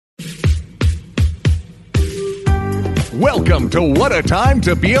Welcome to What a Time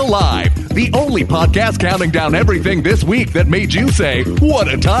to Be Alive, the only podcast counting down everything this week that made you say, what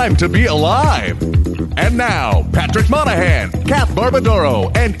a time to be alive. And now, Patrick Monahan, Kath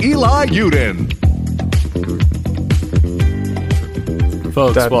Barbadoro, and Eli Uden.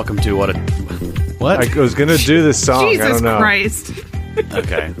 Folks, welcome to What? I was going to do this song. Jesus I don't know. Christ.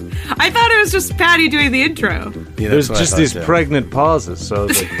 Okay. I thought it was just Patty doing the intro. Yeah, There's just these pregnant pauses. So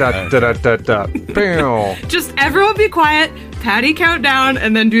it's like, da, da, da, da, da. Bow. Just everyone be quiet, Patty count down,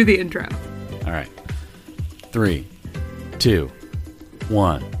 and then do the intro. All right. 3, 2,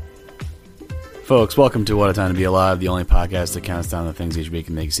 1. Folks, welcome to What a Time to Be Alive, the only podcast that counts down the things each week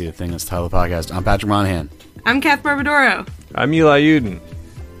and makes you see the thing that's the title of the podcast. I'm Patrick Monahan. I'm Kath Barbadoro. I'm Eli Uden.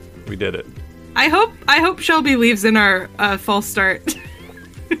 We did it. I hope Shelby leaves in our false start.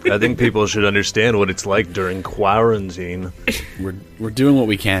 I think people should understand what it's like during quarantine. We're doing what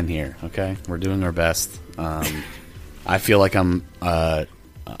we can here, okay? We're doing our best. I feel like I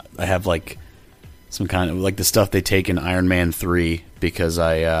have like some kind of like the stuff they take in Iron Man 3 because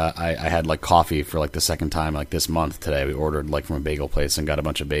I had like coffee for like the second time like this month today. We ordered like from a bagel place and got a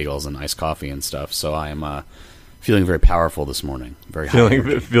bunch of bagels and iced coffee and stuff. So I am feeling very powerful this morning. Very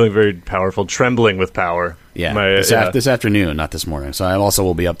feeling very powerful, trembling with power. Yeah, this afternoon, not this morning. So I also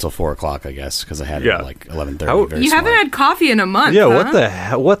will be up till 4 o'clock, I guess, because I had it at like 11:30. You haven't had coffee in a month. Yeah,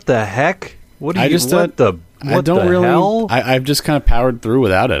 huh? what the heck? What do you? I've just kind of powered through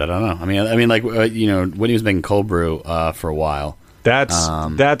without it. I don't know. I mean, like Whitney was making cold brew for a while.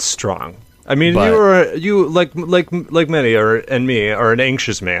 That's strong. I mean, But- you like many and me are an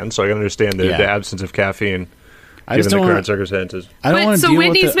anxious man, so I can understand the absence of caffeine. Given the current circumstances. I don't want to So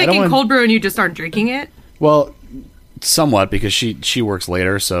Whitney's making cold brew and you just aren't drinking it? Well, somewhat, because she works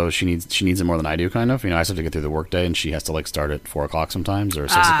later, so she needs it more than I do, kind of. I just have to get through the workday, and she has to like start at 4 o'clock sometimes, or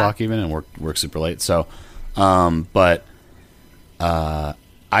 6 o'clock even, and work super late. So, I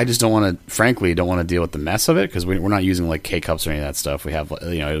just don't want to deal with the mess of it, because we're not using like K cups or any of that stuff. We have it'll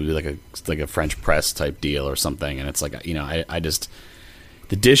be like a French press type deal or something, and it's like I just.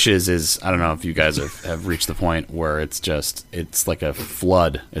 The dishes is, I don't know if you guys have reached the point where it's like a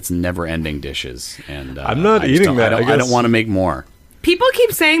flood. It's never-ending dishes. And I'm not eating that. I don't want to make more. People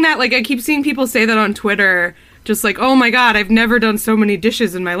keep saying that. Like, I keep seeing people say that on Twitter. Just like, oh my God, I've never done so many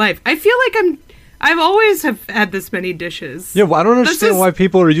dishes in my life. I feel like I've always have had this many dishes. Yeah, well, I don't understand why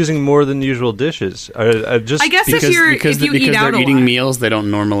people are using more than usual dishes. I guess if you eat out they're a eating lot. meals they don't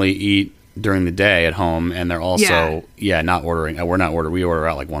normally eat during the day at home, and they're also not ordering. We're not ordering. We order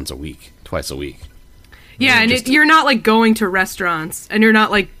out like twice a week. Yeah, and you're not like going to restaurants, and you're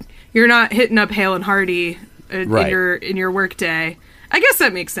not hitting up Hale and Hearty in your work day. I guess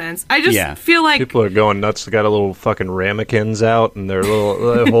that makes sense. I just feel like people are going nuts. They got a little fucking ramekins out, and their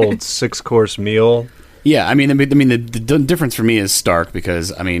little whole 6-course meal. Yeah, I mean, the difference for me is stark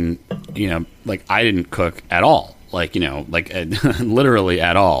because I didn't cook at all. Literally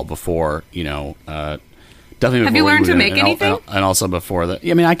at all before, definitely before. Have you learned to make anything? And also before that.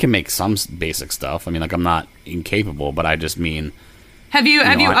 I mean, I can make some basic stuff. I mean, like, I'm not incapable, but I just mean. Have you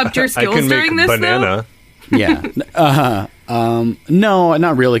upped your skills during this, banana. though? Yeah. No,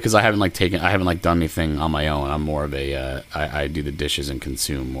 not really, because I haven't done anything on my own. I'm more of a, I do the dishes and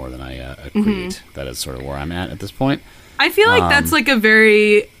consume more than I create. Mm-hmm. That is sort of where I'm at this point. I feel like that's like a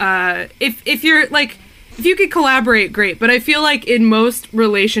very, if you're like, if you could collaborate, great. But I feel like in most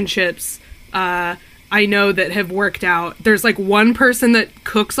relationships, I know that have worked out, there's like one person that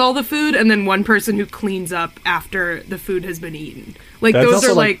cooks all the food and then one person who cleans up after the food has been eaten. Like, those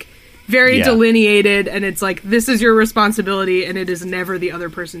are like very delineated, and it's like, this is your responsibility, and it is never the other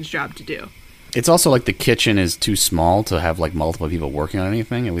person's job to do. It's also like the kitchen is too small to have like multiple people working on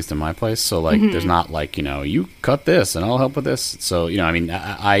anything, at least in my place. So like, there's not like, you cut this and I'll help with this. So,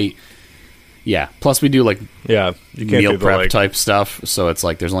 yeah. Plus, we do like meal prep type stuff, so it's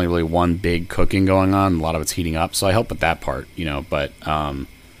like there's only really one big cooking going on. A lot of it's heating up, so I help with that part, But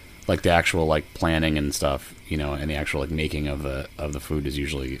like the actual like planning and stuff, and the actual like making of the food is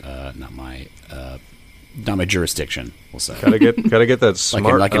usually not my jurisdiction. We'll say. Gotta get that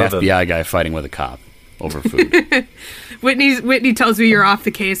smart like an FBI guy fighting with a cop over food. Whitney tells you you're off the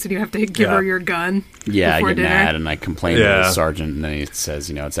case and you have to give her your gun. Yeah, I get dinner. mad and I complain to the sergeant, and then he says,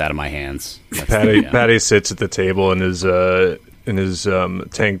 it's out of my hands. Patty sits at the table in his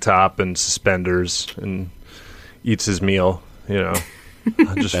tank top and suspenders and eats his meal.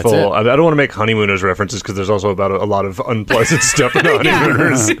 Just That's full. it. I don't want to make honeymooners references because there's also about a lot of unpleasant stuff in the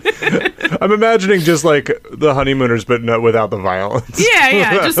honeymooners. I'm imagining just like the honeymooners, but without the violence.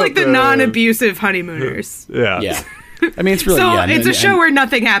 Yeah, just like the non-abusive honeymooners. Yeah. I mean, it's really it's a show where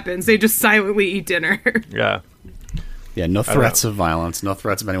nothing happens. They just silently eat dinner. Yeah. Yeah, no threats of violence, no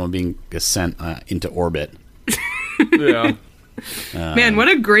threats of anyone being sent into orbit. Yeah. Man, what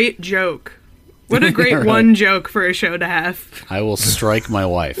a great joke. What a great one joke for a show to have. I will strike my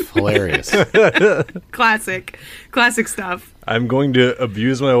wife. Hilarious. Classic stuff. I'm going to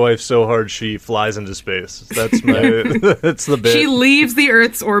abuse my wife so hard she flies into space. That's my. That's the bit. She leaves the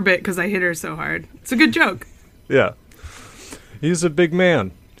Earth's orbit because I hit her so hard. It's a good joke. Yeah. He's a big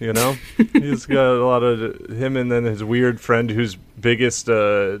man, you know? He's got a lot of him, and then his weird friend whose biggest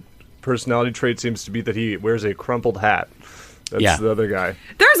personality trait seems to be that he wears a crumpled hat. That's the other guy.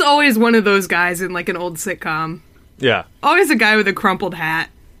 There's always one of those guys in like an old sitcom. Yeah. Always a guy with a crumpled hat.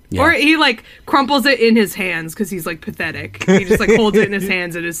 Yeah. Or he like crumples it in his hands because he's like pathetic. He just like holds it in his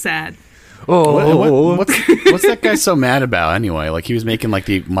hands and is sad. What's that guy so mad about anyway? Like he was making like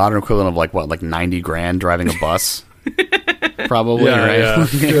the modern equivalent of like $90,000 driving a bus. Probably, right? Yeah.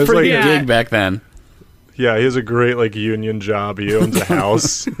 Pretty Like, good gig back then. Yeah, he has a great like union job. He owns a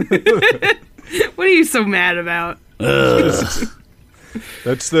house. What are you so mad about? He's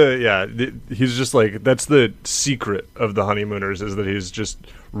just like, that's the secret of the honeymooners, is that he's just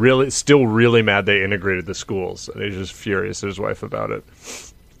still really mad they integrated the schools, and he's just furious at his wife about it.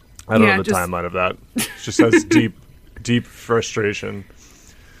 I don't know the timeline of that. It just has deep frustration.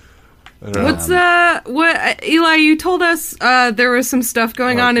 What Eli, you told us there was some stuff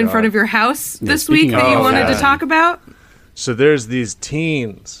going on in front of your house this week that you wanted to talk about? So there's these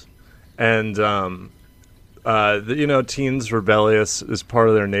teens, and teens rebellious is part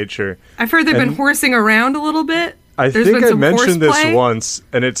of their nature. I've heard they've been horsing around a little bit. There's think I mentioned this once,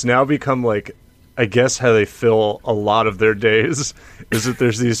 and it's now become like, I guess how they fill a lot of their days is that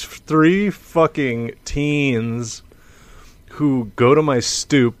there's these 3 fucking teens who go to my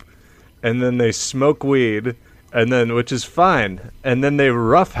stoop, and then they smoke weed, and then, which is fine, and then they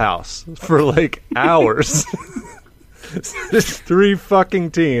roughhouse for like hours. There's 3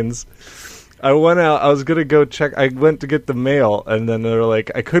 fucking teens. I went out, I was going to go check, I went to get the mail, and then they were like,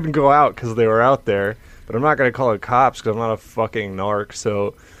 I couldn't go out because they were out there, but I'm not going to call the cops because I'm not a fucking narc.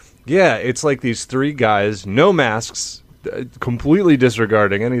 So, yeah, it's like these 3 guys, no masks, completely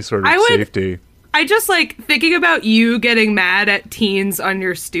disregarding any sort of safety. I just like thinking about you getting mad at teens on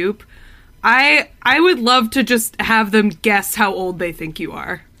your stoop. I would love to just have them guess how old they think you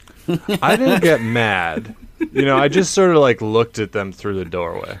are. I didn't get mad. I just sort of like looked at them through the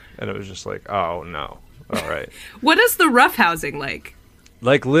doorway, and it was just like, oh no, all right. What is the roughhousing like?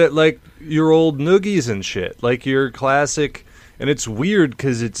 Like your old noogies and shit, like your classic, and it's weird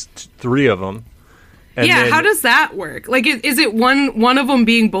because it's 3 of them. And how does that work? Like, is it one of them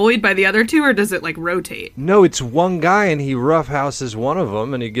being bullied by the other 2, or does it like rotate? No, it's one guy, and he roughhouses one of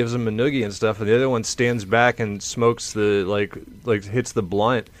them, and he gives him a noogie and stuff, and the other one stands back and smokes the like hits the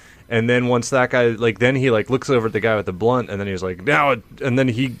blunt. And then once that guy, then he looks over at the guy with the blunt, and then he's like, now, and then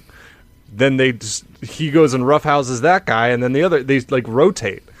he goes and roughhouses that guy, and then they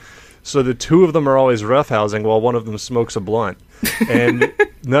rotate. So the 2 of them are always roughhousing while one of them smokes a blunt, and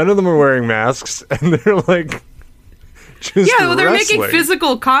none of them are wearing masks, and they're like, just they're wrestling. making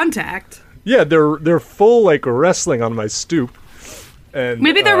physical contact. Yeah, they're full wrestling on my stoop, and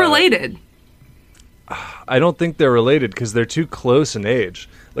maybe they're related. I don't think they're related because they're too close in age.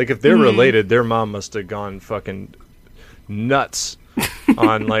 Like, if they're related, their mom must have gone fucking nuts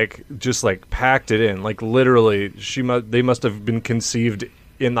on, just packed it in. Like, literally, they must have been conceived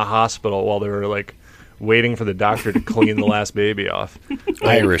in the hospital while they were, waiting for the doctor to clean the last baby off.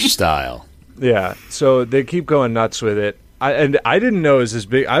 Irish style. Yeah, so they keep going nuts with it. I didn't know it was this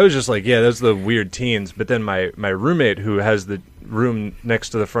big. I was just like, yeah, those are the weird teens. But then my roommate, who has the room next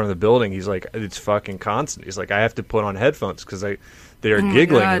to the front of the building, he's like, it's fucking constant. He's like, I have to put on headphones because they are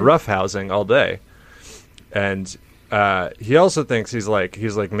giggling and roughhousing all day. And he also thinks he's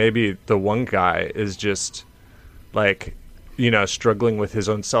like maybe the one guy is just struggling with his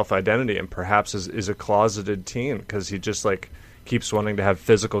own self-identity, and perhaps is a closeted teen because he just keeps wanting to have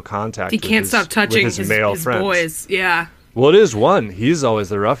physical contact. He can't stop touching his male friends. Boys. Yeah. Well, it is one. He's always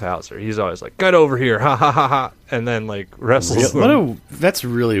the roughhouser. He's always like, get over here, ha ha ha ha, and then wrestles them. That's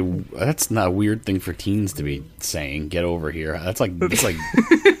not a weird thing for teens to be saying. Get over here. It's like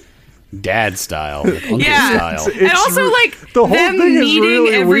dad style, uncle style. And also the whole them thing is meeting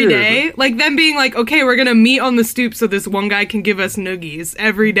really every weird. day, them being like, okay, we're gonna meet on the stoop so this one guy can give us noogies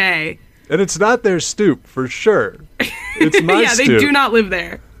every day. And it's not their stoop for sure. It's my yeah, stoop. they do not live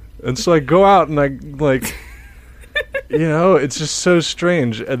there. And so I go out and I it's just so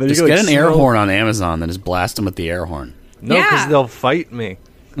strange. And then just get an air horn on Amazon, then just blast them with the air horn. No, because they'll fight me.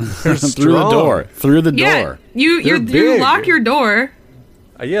 Through the door. Yeah, you lock your door.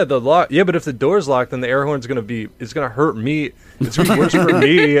 Yeah, the lock. Yeah, but if the door's locked, then the air horn's it's gonna hurt me. It's gonna be worse for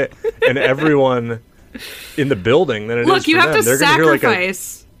me and everyone in the building than it is for them. Look, you have to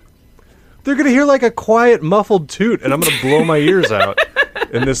sacrifice. They're gonna hear like a quiet, muffled toot, and I'm gonna blow my ears out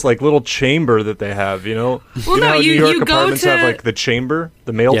in this like little chamber that they have. You know, well, you know no, how New York you apartments go to have like the chamber,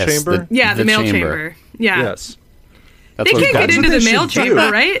 the mail chamber. The mail chamber. Yeah. Yes. They can't get into the mail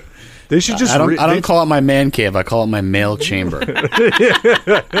chamber, right? They should just. I don't call it my man cave. I call it my mail chamber.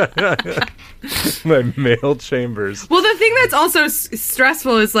 My mail chambers. Well, the thing that's also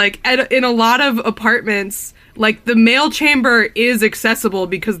stressful is like in a lot of apartments, like the mail chamber is accessible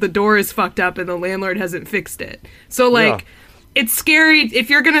because the door is fucked up and the landlord hasn't fixed it. So like, it's scary if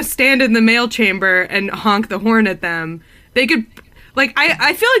you're gonna stand in the mail chamber and honk the horn at them. They could. Like,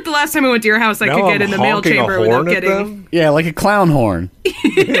 I feel like the last time I went to your house, I could get in the mail chamber without getting... Yeah, like a clown horn.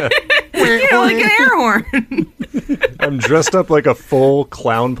 Yeah, like an air horn. I'm dressed up like a full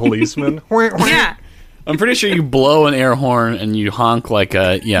clown policeman. Yeah. I'm pretty sure you blow an air horn and you honk like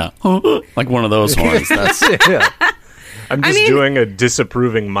like one of those horns. That's I'm just doing a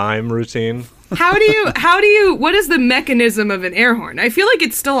disapproving mime routine. How do you, what is the mechanism of an air horn? I feel like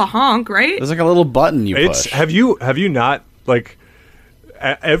it's still a honk, right? There's like a little button you push. Have you not, like...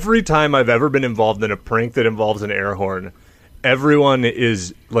 Every time I've ever been involved in a prank that involves an air horn, everyone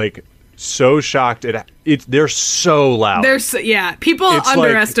is like so shocked. They're so loud. People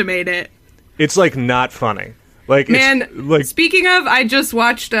underestimate it. It's like not funny. Like, man, it's, like, speaking of, I just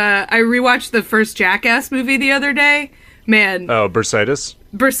watched. I rewatched the first Jackass movie the other day. Man,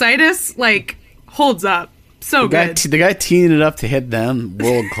 Bursitis like holds up so good. The guy teeing it up to hit them,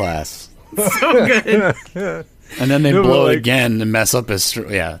 world class. So good. And then they blow it again and mess up his...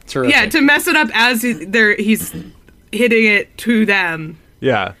 Yeah, terrific. Yeah, to mess it up as he's hitting it to them.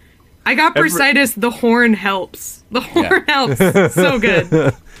 Yeah. I got bursitis. The horn helps. The horn helps. So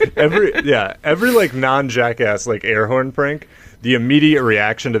good. Every like non-Jackass like air horn prank, the immediate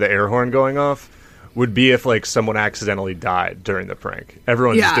reaction to the air horn going off would be if like someone accidentally died during the prank.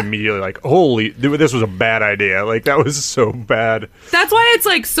 Everyone's just immediately like, holy, this was a bad idea. Like, that was so bad. That's why it's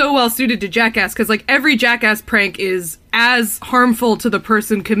like so well suited to Jackass, because like every Jackass prank is as harmful to the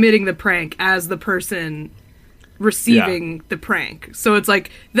person committing the prank as the person receiving the prank. So it's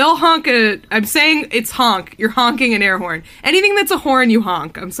like they'll honk I'm saying it's honk. You're honking an air horn. Anything that's a horn, you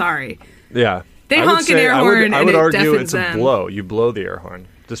honk. I'm sorry. Yeah. They honk an air horn. I would argue it's them. a blow. You blow the air horn.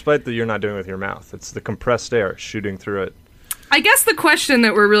 Despite that you're not doing it with your mouth. It's the compressed air shooting through it. I guess the question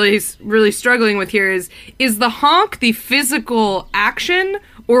that we're really struggling with here is the honk the physical action,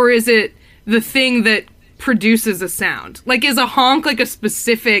 or is it the thing that produces a sound? Like, is a honk like a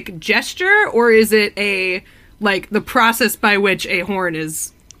specific gesture, or is it the process by which a horn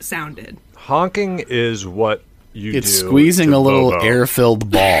is sounded? Honking is what you do. It's squeezing a little air-filled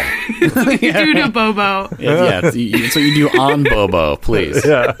ball. It's what you do to Bobo. It's what you do on Bobo, please.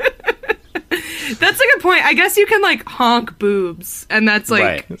 Yeah. That's a good point. I guess you can like honk boobs, and that's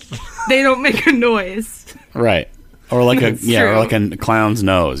like they don't make a noise. Right. Or like or like a clown's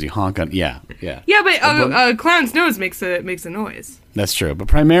nose. You honk on Yeah, but a clown's nose makes a noise. That's true, but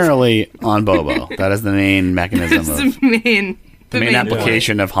primarily on Bobo. That is the main mechanism. The main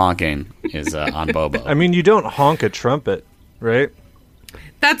application of honking is on Bobo. I mean, you don't honk a trumpet, right?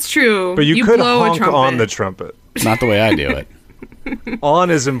 That's true. But you could honk on the trumpet. Not the way I do it.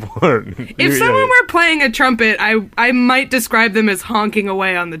 On is important. If someone were playing a trumpet, I might describe them as honking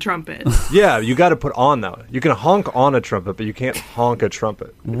away on the trumpet. Yeah, you got to put on, though. You can honk on a trumpet, but you can't honk a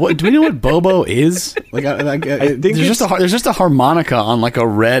trumpet. What do we know what Bobo is? Like, there's just a harmonica on like a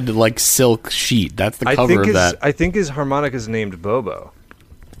red like silk sheet. That's the cover of that. I think his harmonica is named Bobo.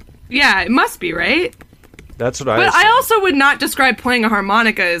 Yeah, it must be, right? That's what But I also would not describe playing a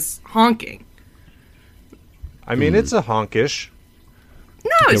harmonica as honking. I mean, it's a honkish.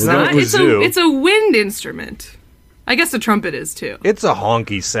 No, it's not. It's a wind instrument. I guess the trumpet is too. It's a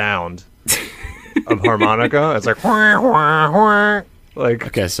honky sound of harmonica. It's like wah, wah, wah. Like,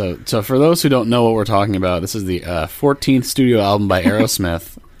 okay, so for those who don't know what we're talking about, this is the 14th studio album by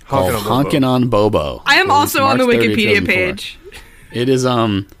Aerosmith called Honkin' on Bobo. I am also on the Wikipedia page. It is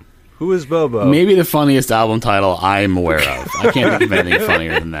who is Bobo? Maybe the funniest album title I'm aware of. I can't think of anything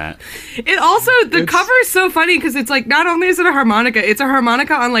funnier than that. It also, the cover is so funny because it's like, not only is it a harmonica, it's a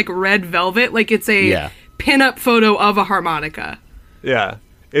harmonica on like red velvet. Like it's a pinup photo of a harmonica. Yeah.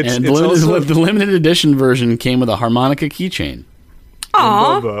 The limited edition version came with a harmonica keychain.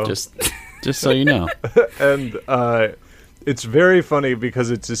 Aww. Just so you know. And it's very funny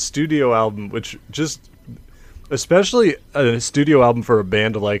because it's a studio album, which just... Especially a studio album for a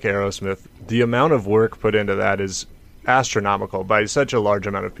band like Aerosmith, the amount of work put into that is astronomical by such a large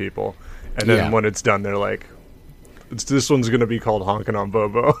amount of people. And then when it's done, they're like, this one's going to be called Honkin' on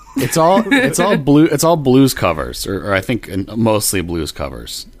Bobo. It's all blues covers, or I think mostly blues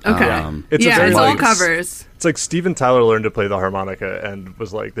covers. Okay. It's all covers. It's like Steven Tyler learned to play the harmonica and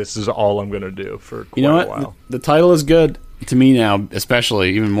was like, this is all I'm going to do for quite a while. The title is good to me now,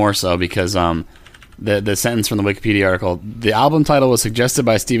 especially even more so because the sentence from the Wikipedia article, the album title was suggested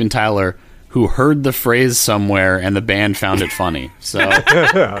by Steven Tyler, who heard the phrase somewhere and the band found it funny. So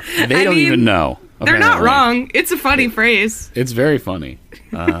they don't even know. They're not wrong. It's a funny phrase. It's very funny.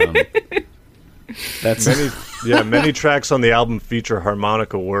 That's many tracks on the album feature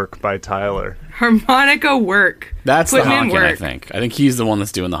harmonica work by Tyler. Harmonica work. That's the honkin', I think. I think he's the one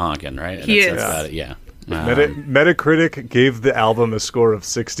that's doing the honkin', right? He is. About it, yeah. Metacritic gave the album a score of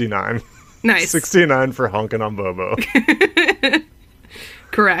 69. Nice. 69 for Honkin' on Bobo.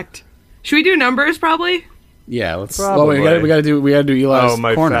 Correct. Should we do numbers, probably? Yeah, let's. Probably. Well, we gotta do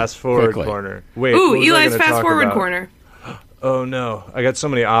Eli's corner. Fast forward corner. Wait. Ooh, Eli's fast forward corner. Oh no, I got so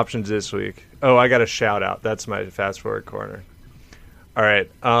many options this week. Oh, I got a shout out. That's my fast forward corner. All right.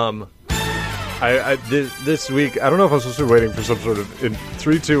 This week, I don't know if I'm supposed to be waiting for some sort of in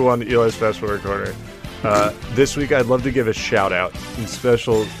 3, 2, 1 Eli's fast forward corner. This week, I'd love to give a shout out, a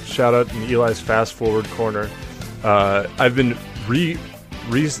special shout out in Eli's fast forward corner. I've been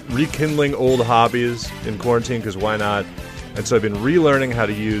rekindling old hobbies in quarantine because why not? And so I've been relearning how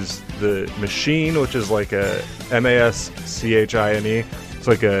to use the Machine, which is like a MASCHINE. It's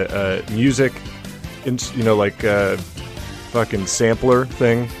like a music, like a fucking sampler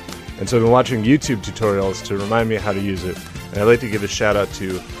thing. And so I've been watching YouTube tutorials to remind me how to use it. And I'd like to give a shout out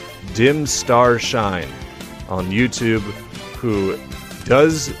to Dim Star Shine on YouTube, who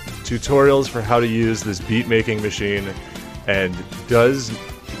does tutorials for how to use this beat making machine and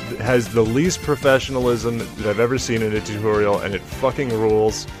has the least professionalism that I've ever seen in a tutorial, and it fucking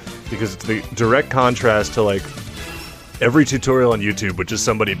rules because it's the direct contrast to like every tutorial on YouTube, which is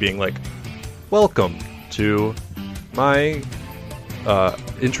somebody being like, welcome to my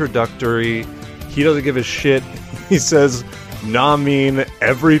introductory. He doesn't give a shit. He says nah mean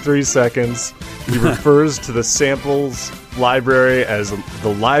every 3 seconds. He refers to the samples library as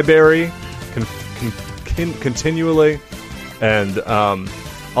the library continually. And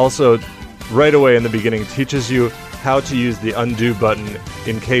also, right away in the beginning, teaches you how to use the undo button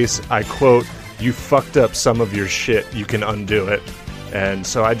in case, I quote, you fucked up some of your shit, you can undo it. And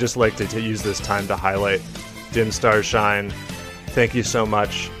so I just like to use this time to highlight Dim Star Shine. Thank you so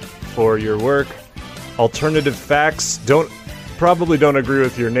much for your work. Alternative Facts, probably don't agree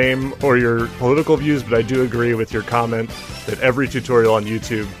with your name or your political views, but I do agree with your comment that every tutorial on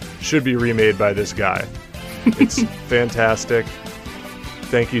YouTube should be remade by this guy. It's fantastic.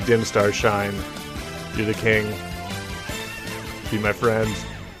 Thank you, Dim Star Shine. You're the king. Be my friend.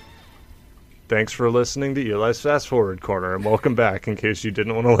 Thanks for listening to Eli's Fast Forward Corner, and welcome back in case you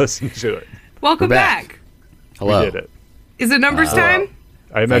didn't want to listen to it. Welcome back. Hello. We did it. Is it numbers time?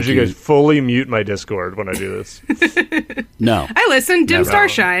 I imagine you guys fully mute my Discord when I do this. No. I listen. Dim Star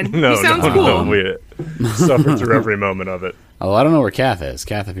Shine. No, he sounds cool. No, we suffer through every moment of it. Oh, I don't know where Kath is.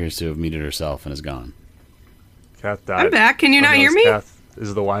 Kath appears to have muted herself and is gone. Kath died. I'm back. Can you not hear me? Kath is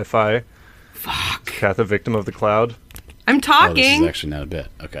the Wi-Fi. Fuck. Kath, a victim of the cloud. I'm talking. Oh, this is actually not a bit.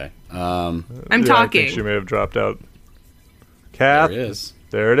 Okay. I'm talking. I think she may have dropped out. Kath. There it is.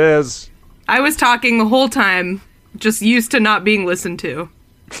 There it is. I was talking the whole time, just used to not being listened to.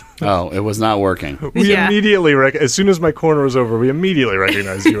 Oh, it was not working. We immediately, as soon as my corner was over, we immediately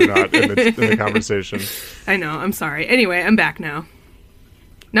recognized you were not in the conversation. I know. I'm sorry. Anyway, I'm back now.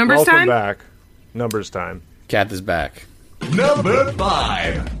 Numbers time? Welcome back. Numbers time. Kath is back. Number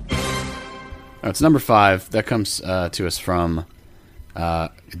 5. It's number 5. That comes to us from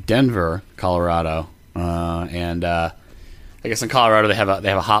Denver, Colorado, and I guess in Colorado they have a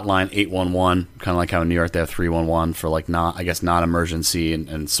hotline 811, kind of like how in New York they have 311 for like non-emergency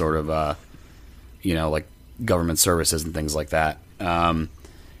and sort of like government services and things like that.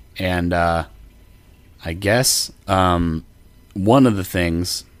 And I guess one of the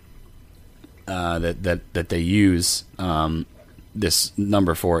things that they use this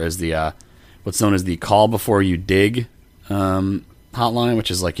number for is the what's known as the call before you dig hotline, which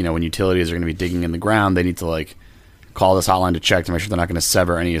is like when utilities are going to be digging in the ground, they need to like call this hotline to check to make sure they're not going to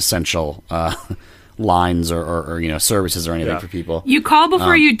sever any essential lines or services or anything for people. You call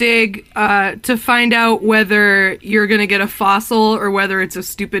before you dig to find out whether you're going to get a fossil or whether it's a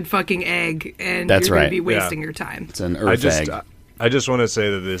stupid fucking egg, and That's you're going right. to be wasting your time. It's an earth egg. I just want to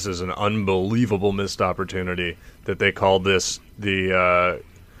say that this is an unbelievable missed opportunity that they called this the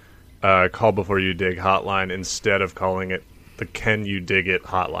call before you dig hotline instead of calling it the Can You Dig It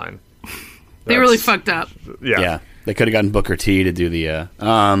hotline. They really fucked up. Yeah. They could have gotten Booker T to do the.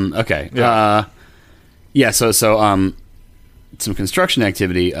 Okay. Yeah. So some construction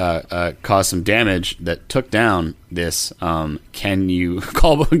activity caused some damage that took down this. Can you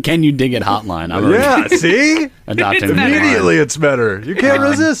dig it hotline? See, adopting immediately it's better. You can't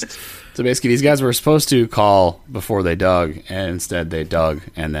resist. So basically, these guys were supposed to call before they dug, and instead they dug,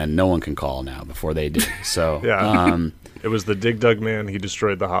 and then no one can call now before they dig. So it was the Dig Dug man. He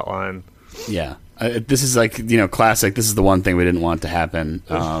destroyed the hotline. Yeah, this is like classic. This is the one thing we didn't want to happen.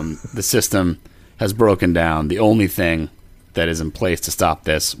 The system has broken down. The only thing that is in place to stop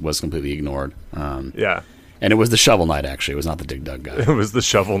this was completely ignored. And it was the Shovel Knight. Actually, it was not the Dig Dug guy. It was the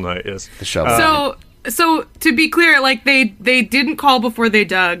Shovel Knight. Yes, the Shovel Knight. So to be clear, like they didn't call before they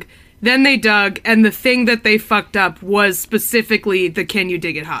dug. Then they dug, and the thing that they fucked up was specifically the Can You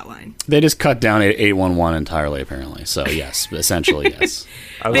Dig It hotline. They just cut down 811 entirely, apparently. So yes, essentially yes.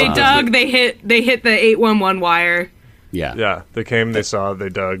 They dug. They hit the 811 wire. Yeah. They came. They saw. They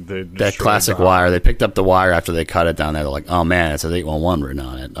dug. That classic wire. They picked up the wire after they cut it down there. They're like, "Oh man, it says 811 written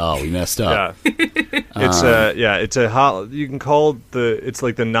on it. Oh, we messed up." Yeah. It's a hot. You can call it's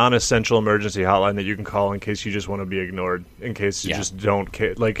like the non-essential emergency hotline that you can call in case you just want to be ignored, in case you just don't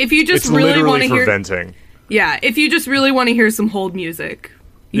care. Like if you just it's really want to hear venting. Yeah, if you just really want to hear some hold music,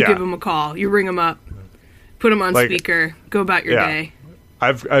 you give them a call. You ring them up, put them on speaker, go about your day.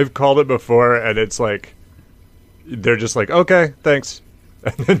 I've called it before, and it's like they're just like, okay, thanks,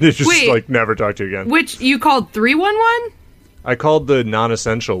 and then they just never talk to you again. Which you called 311? I called the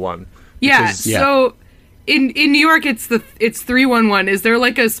non-essential one. Yeah. So in New York, it's 311. Is there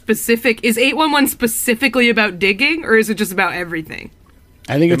like a specific? Is 811 specifically about digging, or is it just about everything?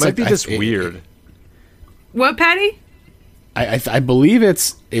 I think it might be just weird. What, Patty? I believe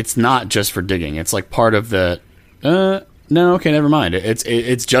it's not just for digging. It's like part of the. No, okay, never mind.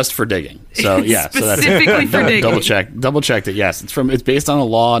 It's just for digging. So yeah, specifically for digging. Double checked it. Yes, it's based on a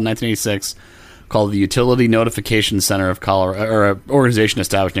law in 1986 called the Utility Notification Center of Colorado, or an organization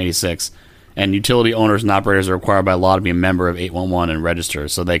established in 86. And utility owners and operators are required by law to be a member of 811 and register,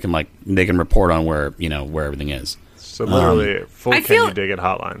 so they can report on where everything is. So literally, full Can You Dig It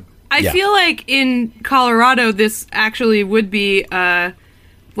hotline. I feel like in Colorado, this actually would be.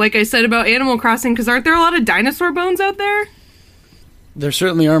 Like I said about Animal Crossing, because aren't there a lot of dinosaur bones out there? There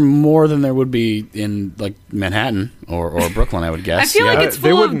certainly are more than there would be in like Manhattan or Brooklyn, I would guess. I feel like it's full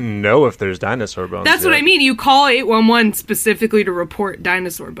they wouldn't know if there's dinosaur bones. That's what I mean. You call 811 specifically to report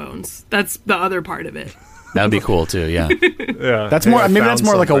dinosaur bones. That's the other part of it. That would be cool too. Yeah, yeah. That's more. Maybe that's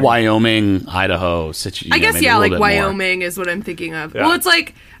more like a Wyoming, Idaho situation. I guess like Wyoming more is what I'm thinking of. Yeah. Well, it's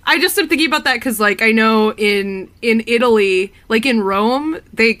like I just am thinking about that because like I know in Italy, like in Rome,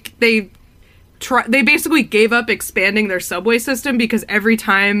 they basically gave up expanding their subway system because every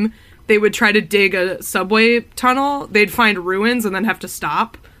time they would try to dig a subway tunnel, they'd find ruins and then have to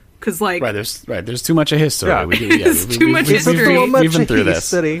stop. Because there's too much of history. Yeah. There's too much history. We've been through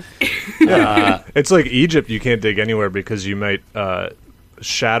this. It's like Egypt. You can't dig anywhere because you might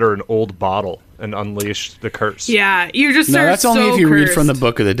shatter an old bottle and unleash the curse. Yeah, you're just that's only if you cursed. read from the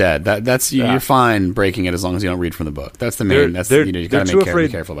Book of the Dead. You're fine breaking it as long as you don't read from the book. That's the main. You gotta be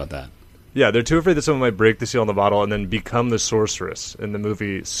careful about that. Yeah, they're too afraid that someone might break the seal on the bottle and then become the sorceress in the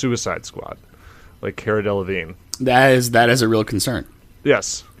movie Suicide Squad, like Cara Delevingne. That is a real concern.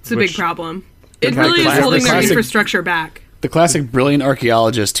 Yes. It's a big problem. It really is holding their infrastructure back. The classic brilliant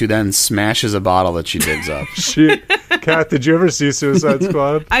archaeologist who then smashes a bottle that she digs up. Kat, did you ever see Suicide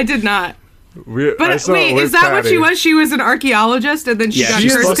Squad? I did not. Wait, is that what she was? She was an archaeologist, and then she got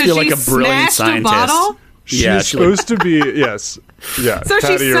cursed because she smashed a bottle? She's supposed to be, yes. Yeah. So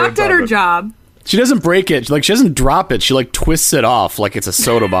Patty, she sucked at her job. She doesn't break it. She doesn't drop it. She twists it off like it's a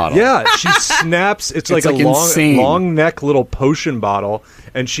soda bottle. Yeah, she snaps. It's like a long neck little potion bottle,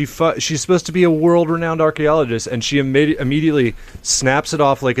 and she's supposed to be a world-renowned archaeologist, and she immediately snaps it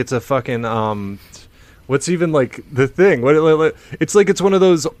off like it's a fucking what's even like the thing? It's like it's one of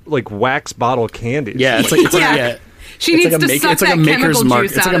those like wax bottle candies. Yeah, She needs to suck that chemical juice out of it.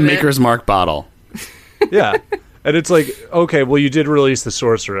 It's like a Maker's Mark bottle. Yeah. And it's like, okay, well, you did release the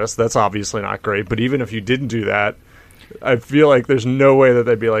sorceress. That's obviously not great. But even if you didn't do that, I feel like there's no way that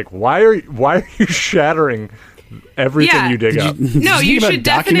they'd be like, why are you shattering everything you dig up? You should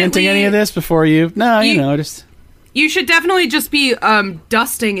documenting any of this before you. No, just. You should definitely just be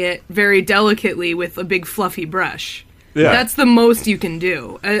dusting it very delicately with a big fluffy brush. Yeah. That's the most you can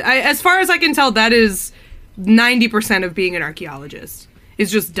do. As far as I can tell, that is 90% of being an archaeologist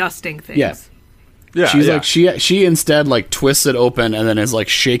is just dusting things. Yeah. Yeah, she's yeah. like she instead like twists it open and then is like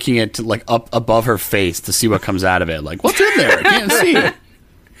shaking it to, like up above her face to see what comes out of it. Like, what's in there? I can't see it.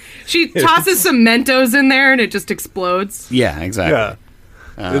 She tosses some Mentos in there and it just explodes. Yeah, exactly. Yeah.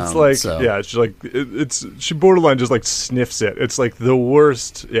 It's like, so- yeah, she's like, she borderline just like sniffs it. It's like the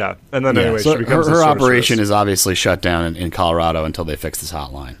worst. Yeah. And then anyway, so she becomes her a operation sorceress. is obviously shut down in Colorado until they fix this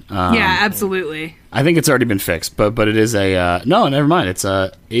hotline. Yeah, absolutely. I think it's already been fixed, but it is a no. Never mind. It's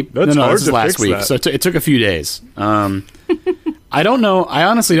a That's no. hard This is to last fix week, that. so it took a few days. I don't know. I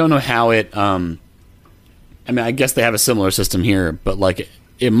honestly don't know how it. I mean, I guess they have a similar system here, but like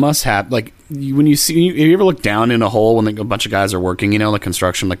it must have like when you see. Have you ever look down in a hole when a bunch of guys are working? You know, like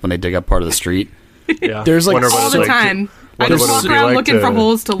construction, like when they dig up part of the street. Yeah. There's, like, Wonder what All it's the like to- time. I wonder just what it walk would be around like looking to- for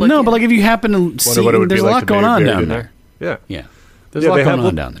holes to look No, in. but like if you happen to Wonder see, what it would be there's a like lot to going be on buried down in there. Yeah. Yeah, there's Yeah, a lot they going have-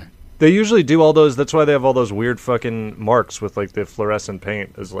 on down there. They usually do all those. That's why they have all those weird fucking marks with like the fluorescent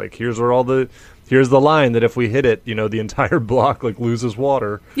paint. Is like here's the line that if we hit it, the entire block like loses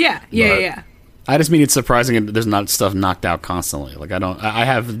water. Yeah. I just mean it's surprising that there's not stuff knocked out constantly. Like I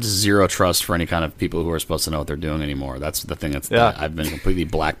have zero trust for any kind of people who are supposed to know what they're doing anymore. That's the thing that I've been completely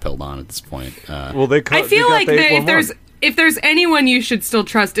blackpilled on at this point. Well, I feel like if there's anyone you should still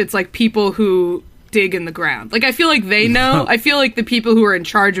trust, it's like people who dig in the ground. Like I feel like they know. I feel like the people who are in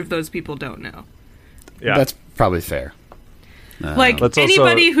charge of those people don't know. Yeah. That's probably fair. Like Let's also-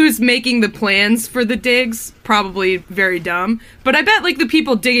 anybody who's making the plans for the digs, probably very dumb. But I bet like the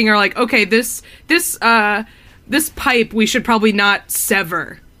people digging are like, okay, this pipe we should probably not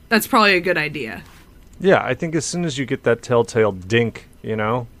sever. That's probably a good idea. Yeah, I think as soon as you get that telltale dink,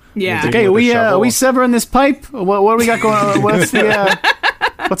 Yeah. Okay, are we severing this pipe? What do we got going on? What's the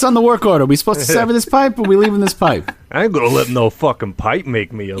what's on the work order? Are we supposed to sever this pipe, or are we leaving this pipe? I ain't gonna let no fucking pipe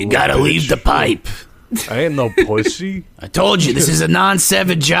make me a You gotta leave the pipe. I ain't no pussy. I told you this is a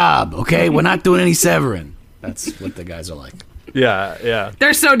non-severed job. Okay, we're not doing any severing. That's what the guys are like. Yeah.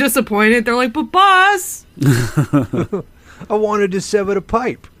 They're so disappointed. They're like, but boss. I wanted to sever the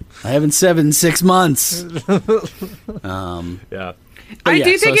pipe. I haven't severed in 6 months. Yeah. I yeah,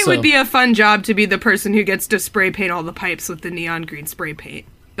 do think so- it would be a fun job to be the person who gets to spray paint all the pipes with the neon green spray paint.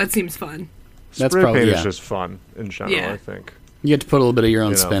 That seems fun. That's Spray probably paint yeah. is just fun in general, Yeah. I think. You get to put a little bit of your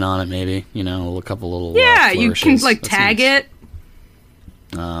own You know. spin on it, maybe. A couple little Yeah, you can flourishes. like That's tag nice.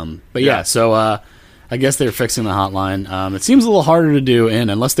 it. But yeah, so I guess they're fixing the hotline. It seems a little harder to do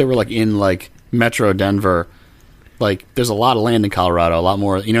unless they were like in like Metro Denver. Like, there's a lot of land in Colorado, a lot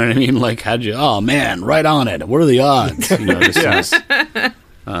more. You know what I mean? Like, oh man, right on it. What are the odds?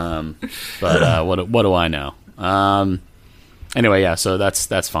 But what do I know? Anyway, yeah. So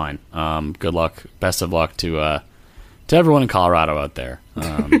that's fine. Good luck. Best of luck to everyone in Colorado out there.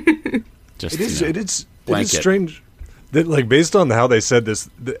 Just It is blanket. strange that, like, based on how they said this,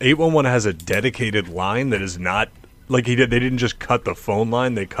 the 811 has a dedicated line that is not like they didn't just cut the phone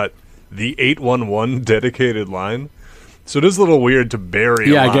line; they cut the 811 dedicated line. So it is a little weird to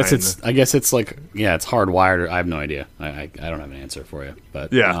bury. Yeah, a line. I guess it's like it's hardwired. I have no idea. I don't have an answer for you.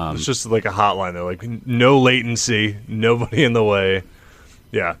 But Yeah, it's just like a hotline. They're like no latency, nobody in the way.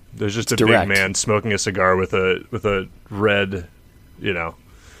 Yeah, there's just a direct. big man smoking a cigar with a red,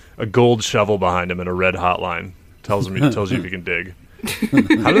 a gold shovel behind him and a red hotline. Tells you if you can dig.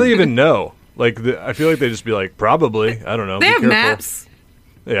 How do they even know? Like, I feel like they just be like, probably. I don't know. They Be have careful. maps.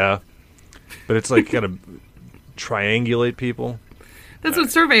 Yeah, but it's like gotta triangulate people. That's what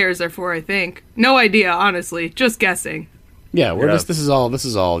surveyors are for, I think. No idea, honestly. Just guessing. yeah. We're Yeah. just this is all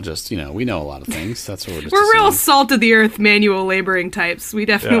just we know a lot of things. That's what we're just. We're real assuming. salt of the earth manual laboring types. We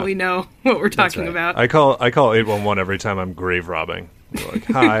definitely know what we're talking right. about. I call 811 every time I'm grave robbing. They're like,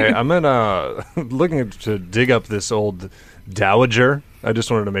 hi, I'm looking to dig up this old dowager. I just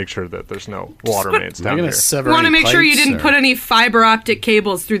wanted to make sure that there's no water mains Am I down gonna here. sever Want to any make sure you pipes, didn't or- put any fiber optic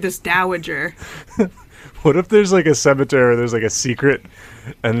cables through this dowager. What if there's like a cemetery or there's like a secret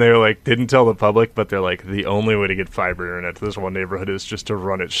and they're like didn't tell the public, but they're like the only way to get fiber internet to this one neighborhood is just to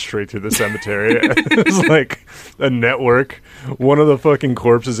run it straight through the cemetery. It's like a network. One of the fucking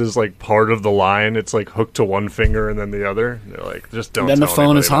corpses is like part of the line. It's like hooked to one finger and then the other. They're like, just don't. Then the tell phone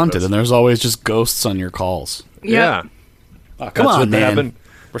anybody is about haunted, this. and there's always just ghosts on your calls. Yeah. Oh, come That's on, what man. happened.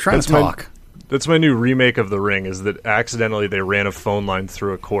 We're trying That's to talk. That's my new remake of The Ring. Is that accidentally they ran a phone line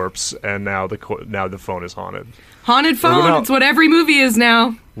through a corpse, and now the phone is haunted. Haunted Well, phone. now- It's what every movie is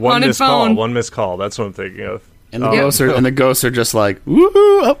now. One Haunted missed phone. call. One missed call. That's what I'm thinking of. And the ghosts are just like,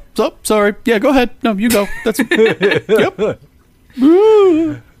 woohoo! Oh, sorry. Yeah, go ahead. No, you go. That's yep.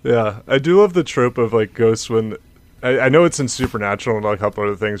 Yeah, I do love the trope of like ghosts when I know it's in Supernatural and a couple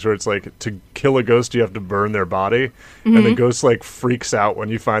other things where it's like to kill a ghost you have to burn their body, and the ghost like freaks out when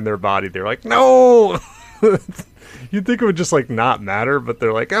you find their body. They're like, no. You'd think it would just like not matter, but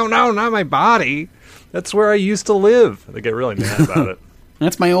they're like, oh no, not my body. That's where I used to live. They get really mad about it.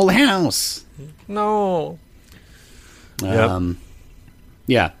 That's my old house. No.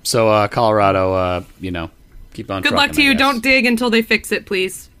 Yeah. So Colorado, keep on. Good luck to you. Don't dig until they fix it,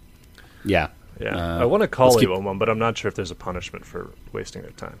 please. Yeah. Yeah. I want to call one, but I'm not sure if there's a punishment for wasting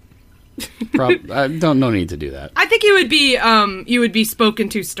their time. No need to do that. I think you would be spoken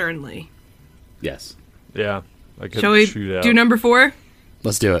to sternly. Yes. Yeah. I could Shall we shoot out. do number 4?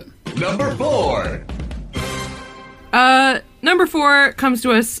 Let's do it. Number 4. Number 4 comes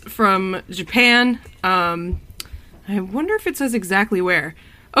to us from Japan. I wonder if it says exactly where.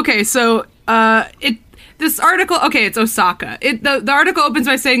 Okay, so this article. Okay, it's Osaka. The article opens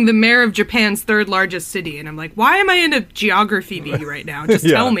by saying the mayor of Japan's 3rd largest city, and I'm like, why am I in a geography bee right now? Just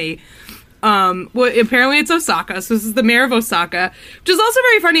tell me. Well, apparently it's Osaka, so this is the mayor of Osaka, which is also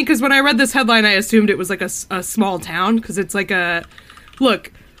very funny because when I read this headline, I assumed it was like a small town because it's like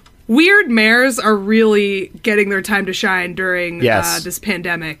look, weird mayors are really getting their time to shine during this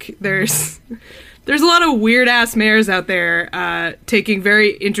pandemic. There's a lot of weird ass mayors out there taking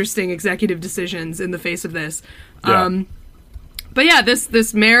very interesting executive decisions in the face of this. Yeah. But yeah,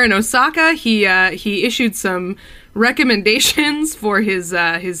 this mayor in Osaka, he issued some recommendations for his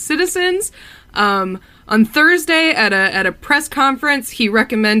citizens. On Thursday at a press conference, he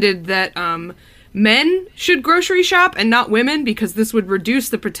recommended that men should grocery shop and not women because this would reduce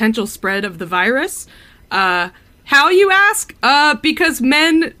the potential spread of the virus. How, you ask? Because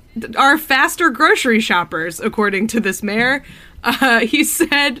men are faster grocery shoppers, according to this mayor. He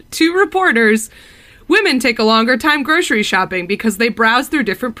said to reporters, women take a longer time grocery shopping because they browse through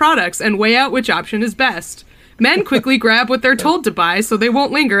different products and weigh out which option is best. Men quickly grab what they're told to buy so they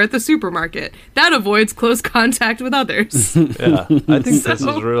won't linger at the supermarket. That avoids close contact with others. Yeah, I think this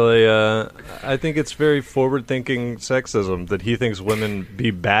is really, I think it's very forward-thinking sexism that he thinks women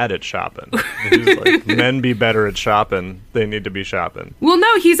be bad at shopping. He's like, men be better at shopping, they need to be shopping. Well,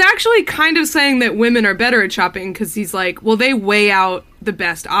 no, he's actually kind of saying that women are better at shopping because he's like, well, they weigh out the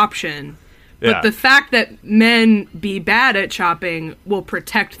best option. But the fact that men be bad at shopping will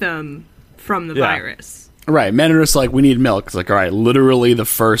protect them from the virus. Right, men are just like, we need milk. It's like, all right, literally the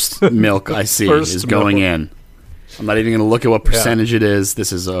first milk I see is going in. I'm not even going to look at what percentage it is.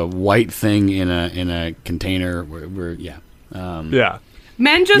 This is a white thing in a container. Men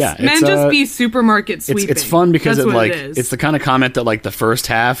just be supermarket sweeping. It's fun because it's it's the kind of comment that like the first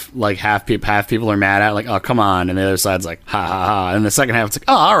half, like half people are mad at, like, oh come on, and the other side's like ha ha ha, and the second half it's like,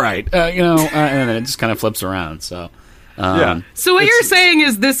 oh all right, and then it just kind of flips around. So. So what you're saying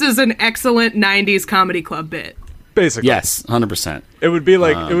is this is an excellent 90s comedy club bit. Basically. Yes, 100%. It would be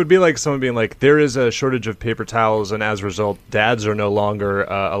like someone being like, there is a shortage of paper towels, and as a result, dads are no longer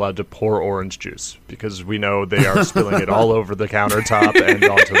allowed to pour orange juice because we know they are spilling it all over the countertop and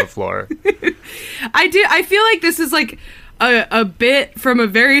onto the floor. I feel like this is like a bit from a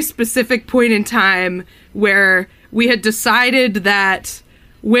very specific point in time where we had decided that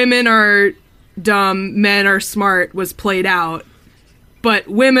women are dumb, men are smart was played out, but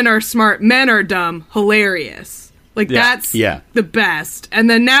women are smart, men are dumb, hilarious. Like that's the best. And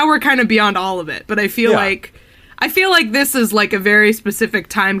then now we're kind of beyond all of it, but I feel like this is like a very specific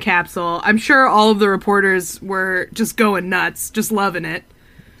time capsule. I'm sure all of the reporters were just going nuts, just loving it.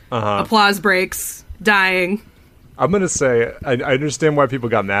 Applause breaks, dying. I'm gonna say I understand why people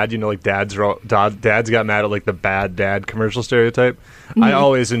got mad. You know, like dads got mad at like the bad dad commercial stereotype. Mm-hmm. I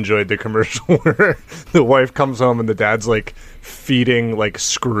always enjoyed the commercial where the wife comes home and the dad's like feeding like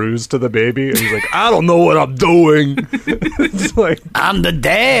screws to the baby, and he's like, "I don't know what I'm doing." It's like, I'm the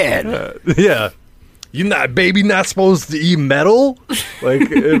dad. You baby not supposed to eat metal.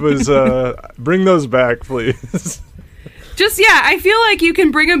 Like it was. Bring those back, please. I feel like you can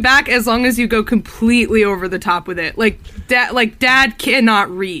bring him back as long as you go completely over the top with it. Like dad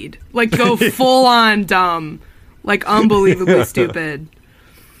cannot read. Like go full on dumb. Like unbelievably stupid.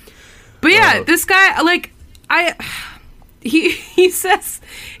 But yeah, this guy he says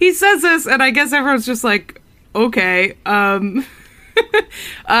this, and I guess everyone's just like, okay.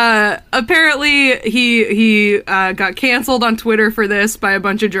 Apparently he got canceled on Twitter for this by a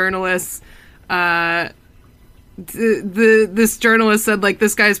bunch of journalists. This journalist said like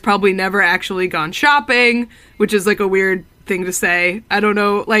this guy's probably never actually gone shopping, which is like a weird thing to say. I don't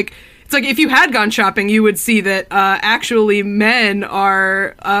know, like it's like if you had gone shopping you would see that actually men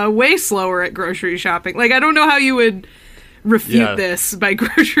are way slower at grocery shopping. Like I don't know how you would refute this by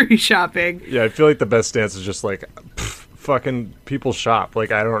grocery shopping. Yeah, I feel like the best stance is just like, fucking people shop.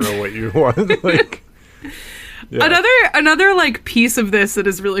 Like, I don't know what you want. Like, yeah. Another like piece of this that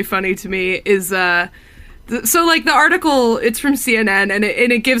is really funny to me is so like the article, it's from CNN, and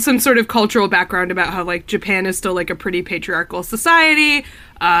it gives some sort of cultural background about how like Japan is still like a pretty patriarchal society.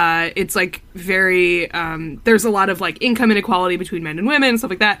 It's like very there's a lot of like income inequality between men and women and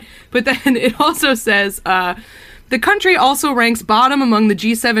stuff like that. But then it also says the country also ranks bottom among the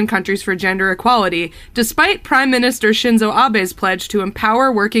G7 countries for gender equality, despite Prime Minister Shinzo Abe's pledge to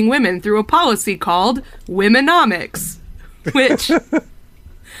empower working women through a policy called Womenomics, which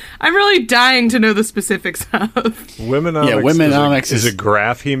I'm really dying to know the specifics of. Womenomics is a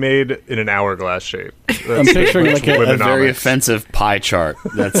graph he made in an hourglass shape. I'm picturing like a very offensive pie chart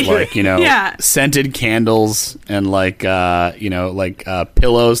that's like, scented candles and like,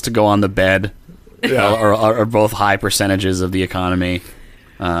 pillows to go on the bed. Are both high percentages of the economy.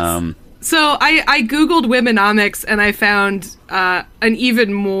 So I Googled Womenomics and I found an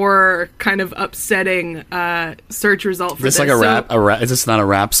even more kind of upsetting search result for this. Is this like a rap? Is this not a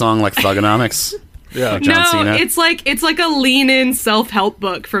rap song like Thugonomics? Yeah, like John Cena? It's like a lean-in self-help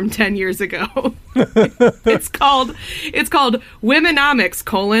book from 10 years ago. It's called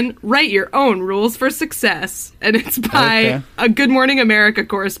Womenomics: Write Your Own Rules for Success, and it's by a Good Morning America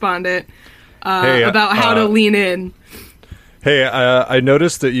correspondent. About how to lean in. Hey, I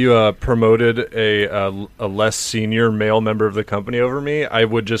noticed that you promoted a less senior male member of the company over me. I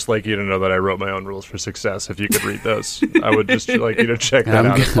would just like you to know that I wrote my own rules for success. If you could read those, I would just like you to check that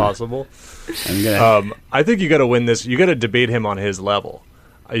out if possible. I think you got to win this. You got to debate him on his level.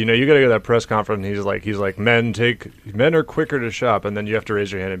 You got to go to that press conference. And he's like, men are quicker to shop, and then you have to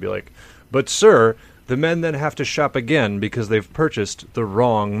raise your hand and be like, but sir, the men then have to shop again because they've purchased the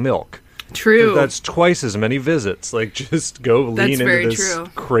wrong milk. True. That's twice as many visits. Like, just go lean into this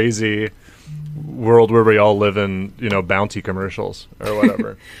crazy world where we all live in, Bounty commercials or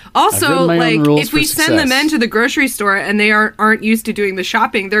whatever. Also, like, if we send the men to the grocery store and they aren't used to doing the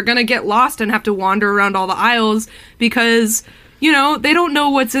shopping, they're going to get lost and have to wander around all the aisles because, they don't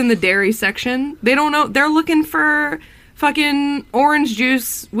know what's in the dairy section. They don't know. They're looking for fucking orange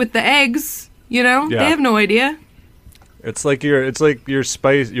juice with the eggs, Yeah. They have no idea. It's like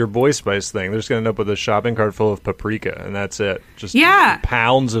your Boy Spice thing. They're just gonna end up with a shopping cart full of paprika, and that's it. Just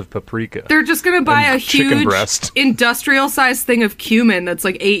pounds of paprika. They're just gonna buy a huge industrial-sized thing of cumin that's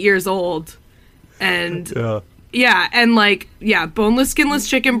like 8 years old, and boneless, skinless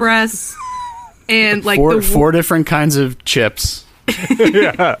chicken breasts, and like four different kinds of chips.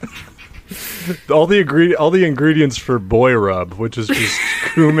 Yeah. All the ingredients for boy rub, which is just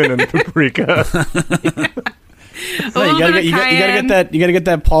cumin and paprika. No, you gotta get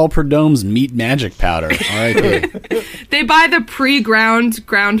that Paul Prudhomme's meat magic powder. All right. They buy the pre-ground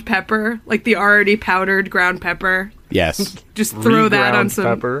ground pepper, like the already powdered ground pepper. Yes. Just throw that on some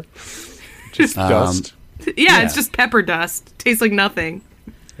pepper. Just dust. Yeah, it's just pepper dust. Tastes like nothing.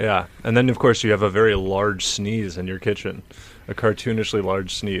 Yeah, and then of course you have a very large sneeze in your kitchen, a cartoonishly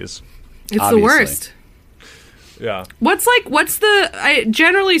large sneeze. It's the worst. Yeah.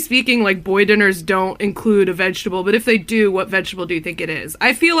 Generally speaking, like, boy dinners don't include a vegetable, but if they do, what vegetable do you think it is?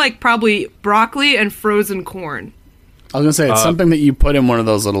 I feel like probably broccoli and frozen corn. I was gonna say it's something that you put in one of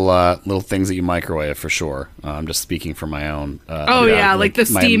those little things that you microwave for sure. I'm just speaking from my own. Like the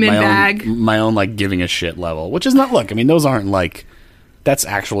steam in bag. My own like giving a shit level, which is not. Look, I mean, those aren't like. That's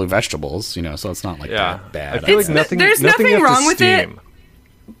actually vegetables, so it's not like that bad. I feel like there's nothing wrong with it.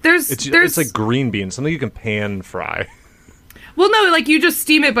 It's like green beans, something you can pan fry. Well, no, like you just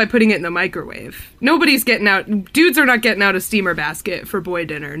steam it by putting it in the microwave. Nobody's getting out. Dudes are not getting out a steamer basket for boy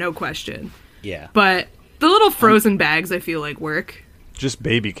dinner, no question. Yeah. But the little frozen bags, I feel like work. Just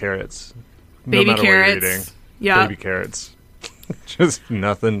baby carrots. Baby carrots. Yeah. Baby carrots. Just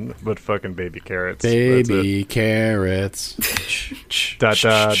nothing but fucking baby carrots. Baby carrots.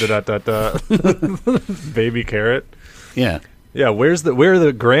 Baby carrot. Yeah. Yeah, where are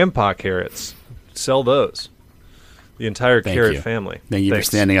the grandpa carrots? Sell those. The entire carrot family. Thank you for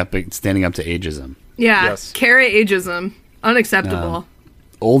standing up to ageism. Yeah, yes. Carrot ageism. Unacceptable.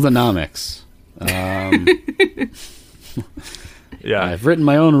 Oldonomics. Yeah. I've written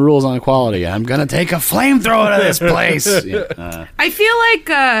my own rules on equality. I'm going to take a flamethrower to this place. I feel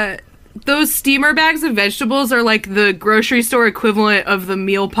like those steamer bags of vegetables are like the grocery store equivalent of the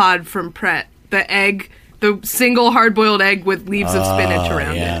meal pod from Pret. The single hard-boiled egg with leaves of spinach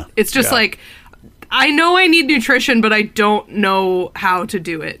around it. It's just like, I know I need nutrition, but I don't know how to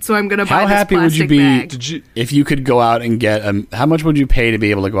do it. So I'm going to buy How this happy would you plastic be bag. if you could go out and get how much would you pay to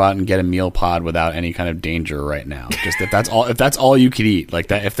be able to go out and get a meal pod without any kind of danger right now? Just if that's all you could eat, like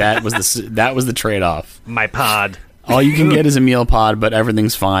that, if that was the trade-off. My pod. All you can get is a meal pod, but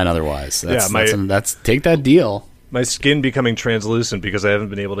everything's fine otherwise. That's take that deal. My skin becoming translucent because I haven't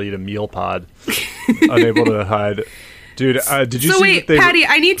been able to eat a meal pod. Unable to hide. Dude, did you see wait, Patty,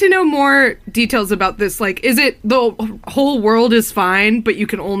 I need to know more details about this. Like, is it the whole world is fine, but you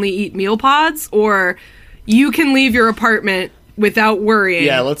can only eat meal pods? Or you can leave your apartment without worrying?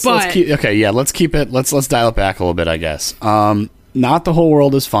 Yeah, let's keep it. Let's dial it back a little bit, I guess. Not the whole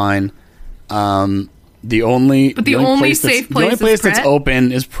world is fine. The only safe place place that's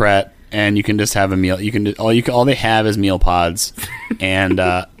open is Pret, and you can just have a meal. All they have is meal pods, and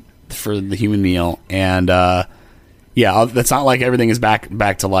for the human meal, and that's not like everything is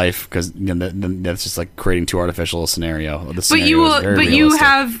back to life, because that's just like creating too artificial a scenario. But you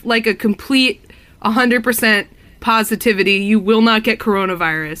have like a complete 100% positivity. You will not get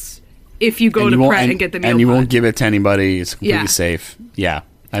coronavirus if you go to Pret and get the meal. And you pod. won't give it to anybody. It's completely safe. Yeah.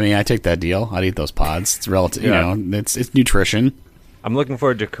 I mean, I take that deal. I'd eat those pods. It's relative, it's nutrition. I'm looking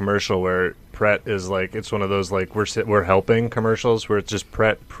forward to a commercial where Pret is like, it's one of those like we're helping commercials where it's just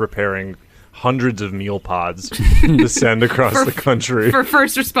Pret preparing hundreds of meal pods to send across the country for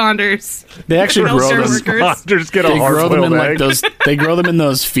first responders. They actually grow them. Responders get they grow them in egg. like those. They grow them in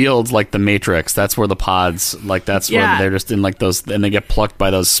those fields like the Matrix. That's where the pods, like that's where they're just in like those, and they get plucked by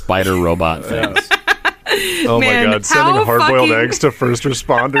those spider robot things. Oh Man, my god, sending hard-boiled eggs to first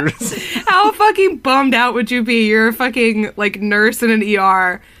responders. How fucking bummed out would you be? You're a fucking like nurse in an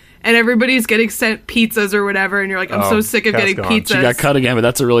ER and everybody's getting sent pizzas or whatever, and you're like, I'm so sick of getting pizzas. She got cut again, but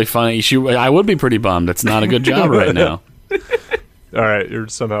that's a really funny. I would be pretty bummed. It's not a good job right now. All right, you're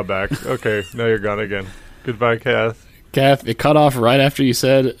somehow back. Okay, now you're gone again. Goodbye, Kath. Kath, it cut off right after you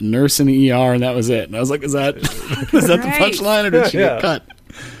said nurse in the ER, and that was it. And I was like, is that the punchline, or did she get cut?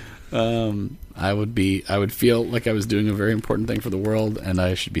 I would feel like I was doing a very important thing for the world, and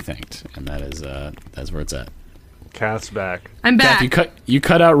I should be thanked. And that's where it's at. Kath's back. I'm back. Kath, you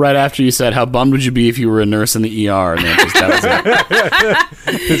cut out right after you said, how bummed would you be if you were a nurse in the ER? And that was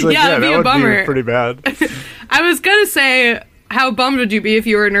it. It's like, that'd be a bummer. Be pretty bad. I was going to say, how bummed would you be if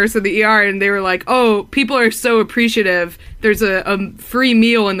you were a nurse in the ER and they were like, oh, people are so appreciative. There's a free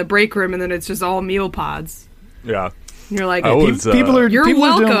meal in the break room, and then it's just all meal pods. Yeah. And you're like, you're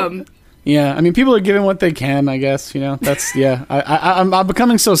welcome. Yeah, I mean, people are giving what they can, I guess, that's, I'm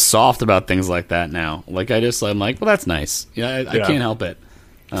becoming so soft about things like that now. Like, I'm like, well, that's nice. I can't help it.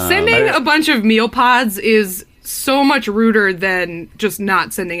 Sending a bunch of meal pods is so much ruder than just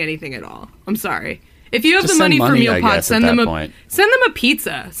not sending anything at all. I'm sorry. If you have the money for meal pods, send them a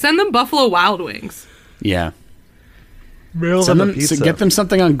pizza. Send them Buffalo Wild Wings. Yeah. Send them pizza. Get them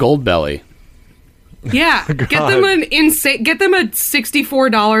something on Goldbelly. Yeah, get them a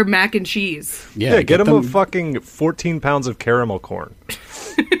 $64 mac and cheese. Yeah, get them a fucking 14 pounds of caramel corn.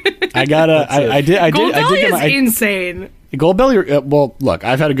 Goldbelly is insane. Goldbelly. Well, look,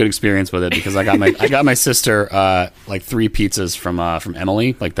 I've had a good experience with it because I got my sister like 3 pizzas from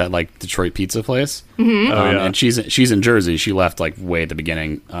Emily, like that like Detroit pizza place. Mm-hmm. And she's in Jersey. She left like way at the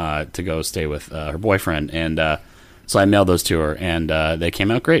beginning to go stay with her boyfriend, and so I mailed those to her, and they came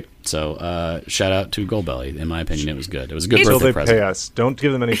out great. So shout out to Goldbelly. In my opinion, it was good. It was a good birthday present. Until they pay us. Don't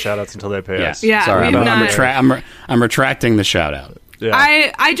give them any shout outs until they pay us. Yeah, sorry, I'm retracting the shout out. Yeah.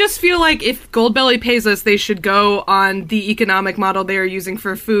 I just feel like if Goldbelly pays us, they should go on the economic model they are using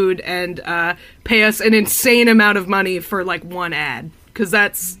for food and pay us an insane amount of money for like one ad, because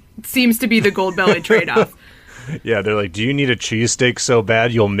that seems to be the Goldbelly trade-off. Yeah, they're like, do you need a cheesesteak so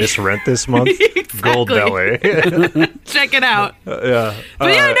bad you'll miss rent this month? Goldbelly. Check it out. Yeah. But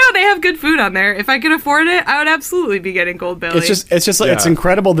no, they have good food on there. If I could afford it, I would absolutely be getting Goldbelly. It's just like, it's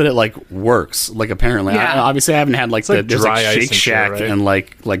incredible that it like works. Like apparently, obviously I haven't had like there's like Shake Shack right? and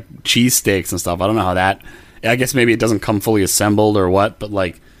like cheesesteaks and stuff. I don't know how that. I guess maybe it doesn't come fully assembled or what, but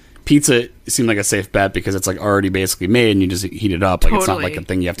like pizza seemed like a safe bet because it's like already basically made and you just heat it up. Like it's not like a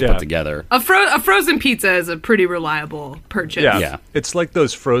thing you have to put together. A frozen pizza is a pretty reliable purchase. Yeah. It's like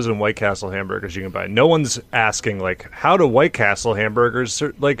those frozen White Castle hamburgers you can buy. No one's asking like, how do White Castle hamburgers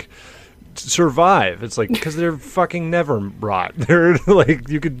survive? It's like, because they're fucking never rot. They're like,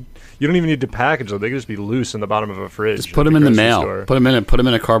 you don't even need to package them. They could just be loose in the bottom of a fridge. Just put them in the mail. Store. Put them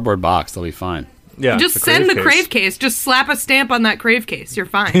in a cardboard box. They'll be fine. Yeah, just send the Crave case. Just slap a stamp on that Crave case. You're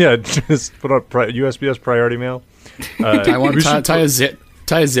fine. Yeah, just put up USPS priority mail. Tie a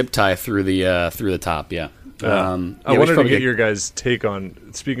zip tie through the top. Yeah. I wanted to get your guys' take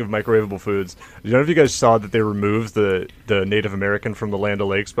on, speaking of microwavable foods, I don't know if you guys saw that they removed the Native American from the Land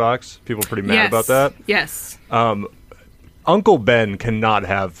O'Lakes box. People pretty mad about that. Yes. Uncle Ben cannot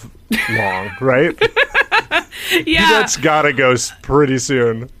have long, right? Yeah. That's gotta go pretty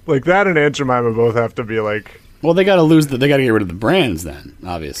soon. Like, that and Aunt Jemima both have to be like... Well, they gotta they gotta get rid of the brands then,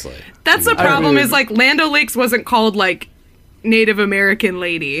 obviously. That's the problem, is like Land O'Lakes wasn't called like Native American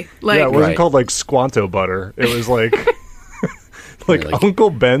lady. Like, yeah, it wasn't called like Squanto butter. It was like like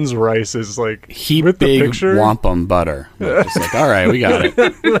Uncle Ben's rice is like heap with big the picture. wampum butter. Like, just like, all right, we got it.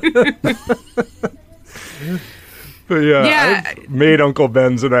 But yeah, I've made Uncle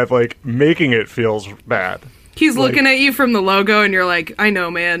Ben's and I've like making it feels bad. He's looking at you from the logo and you're like, I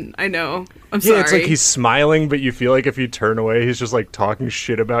know, man. I know. I'm sorry. Yeah, it's like he's smiling, but you feel like if you turn away, he's just like talking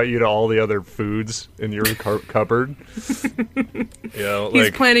shit about you to all the other foods in your cupboard. You know,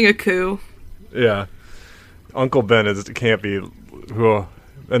 he's planning a coup. Yeah. Uncle Ben can't be... Ugh.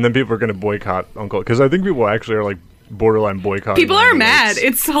 And then people are going to boycott Uncle... Because I think people actually are like borderline boycotting. People are mad.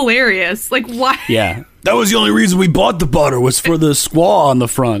 It's hilarious. Like, why? Yeah. That was the only reason we bought the butter, was for the squaw on the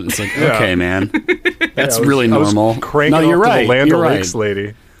front. It's like, okay, man. That's really normal. No, you're right. The Land you're O'Lakes right.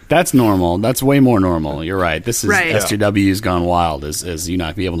 lady. That's normal. That's way more normal. You're right. This is right. SJW's gone wild, as you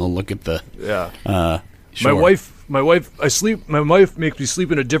not be able to look at the... Yeah. Sure. My wife makes me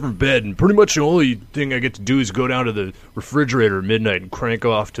sleep in a different bed, and pretty much the only thing I get to do is go down to the refrigerator at midnight and crank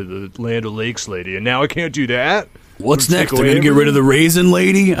off to the Land O'Lakes lady, and now I can't do that? What's next? They're going to get rid of the raisin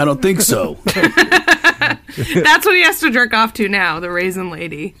lady? I don't think so. That's what he has to jerk off to now, the raisin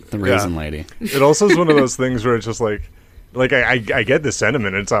lady. The raisin lady. It also is one of those things where it's just like I get the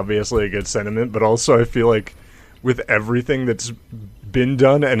sentiment. It's obviously a good sentiment, but also I feel like with everything that's been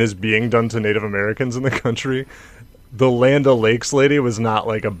done and is being done to Native Americans in the country, the Land O'Lakes lady was not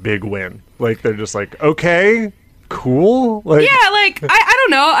like a big win. Like, they're just like, okay, cool. Like, yeah, like, I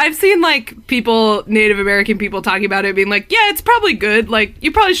don't know. I've seen like Native American people talking about it, being like, yeah, it's probably good. Like,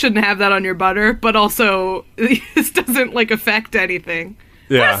 you probably shouldn't have that on your butter, but also this doesn't like affect anything.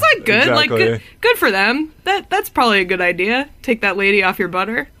 yeah, that's like good. Exactly. Like, good for them. That's probably a good idea. Take that lady off your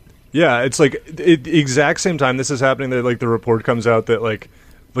butter. Yeah, it's like exact same time this is happening that like the report comes out that like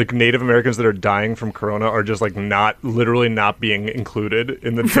Native Americans that are dying from corona are just like literally not being included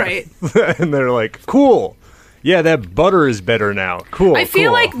in the death. Right. And they're like, cool. Yeah, that butter is better now. Cool. I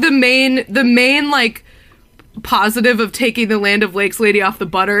feel like the main like positive of taking the Land O'Lakes lady off the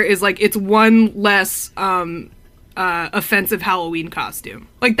butter is like it's one less offensive Halloween costume.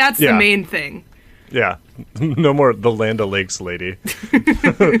 Like, that's the main thing. Yeah. No more the Land O'Lakes lady.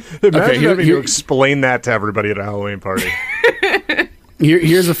 Imagine having to explain that to everybody at a Halloween party.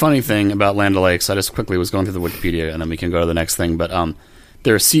 Here's a funny thing about Land O'Lakes. I just quickly was going through the Wikipedia, and then we can go to the next thing. But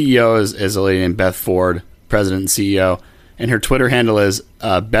their CEO is a lady named Beth Ford, president and CEO, and her Twitter handle is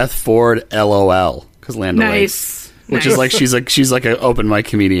Beth Ford LOL, because Land O'Lakes, which is like she's like an open mic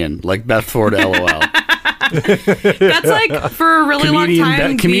comedian, like Beth Ford LOL. That's like for a really long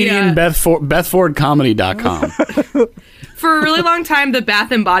time. Comedian BethFordComedy.com. For a really long time, the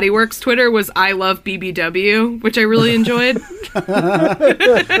Bath and Body Works Twitter was I love BBW, which I really enjoyed.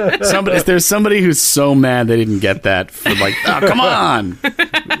 There's somebody who's so mad they didn't get that for like, oh, come on.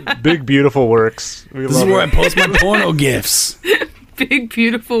 Big Beautiful Works. This is where I post my porno gifs. Big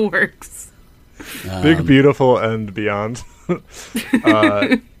Beautiful Works. Big Beautiful and Beyond.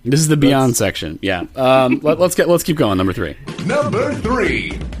 This is the Beyond section. Yeah. Let's keep going. Number 3. Number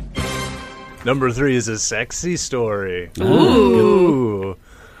 3. Number 3 is a sexy story. Ooh.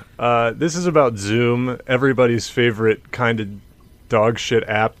 This is about Zoom, everybody's favorite kind of dog shit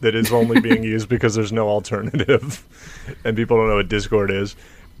app that is only being used because there's no alternative, and people don't know what Discord is.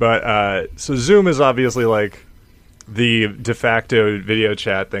 But so Zoom is obviously like the de facto video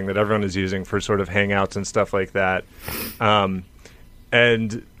chat thing that everyone is using for sort of hangouts and stuff like that.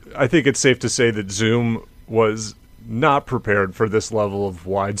 And I think it's safe to say that Zoom was not prepared for this level of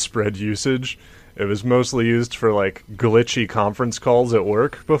widespread usage. It was mostly used for like glitchy conference calls at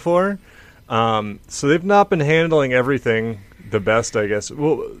work before. So they've not been handling everything the best, I guess.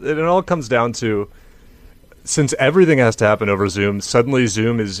 Well, it all comes down to, since everything has to happen over Zoom, suddenly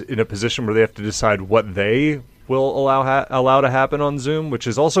Zoom is in a position where they have to decide what they will allow to happen on Zoom, which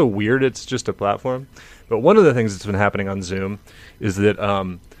is also weird. It's just a platform. But one of the things that's been happening on Zoom is that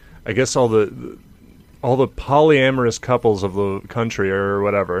I guess all the polyamorous couples of the country or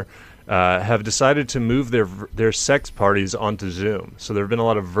whatever have decided to move their sex parties onto Zoom. So there have been a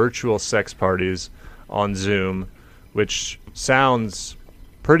lot of virtual sex parties on Zoom, which sounds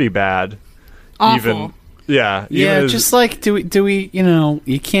pretty bad. Awful. Yeah, just like do we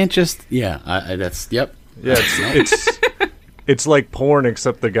you can't just that's yep. Yeah, it's like porn,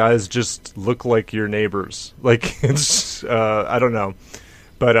 except the guys just look like your neighbors. Like, it's, I don't know.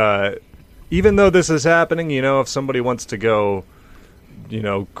 But even though this is happening, if somebody wants to go,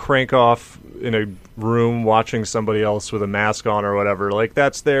 crank off in a room watching somebody else with a mask on or whatever, like,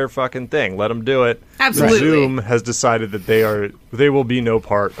 that's their fucking thing. Let them do it. Absolutely. Zoom has decided that they will be no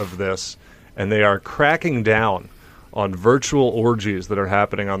part of this, and they are cracking down on virtual orgies that are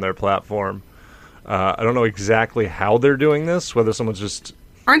happening on their platform. I don't know exactly how they're doing this, whether someone's just...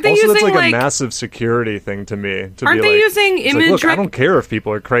 Aren't they also, using, that's like a like... massive security thing to me. Aren't they using image... Look, I don't care if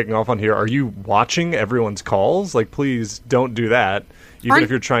people are cranking off on here. Are you watching everyone's calls? Like, please don't do that. Even if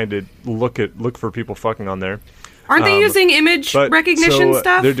you're trying to look for people fucking on there. Aren't they using image recognition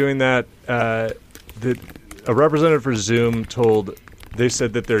stuff? They're doing that. A representative for Zoom they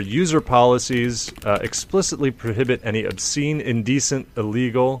said that their user policies explicitly prohibit any obscene, indecent,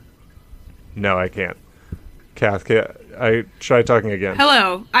 illegal... No, I can't. Kath, I try talking again.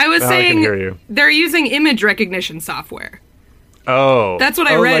 Hello. I was saying I can hear you. They're using image recognition software. Oh. That's what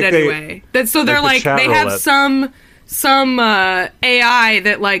I read anyway. So they're like they have some AI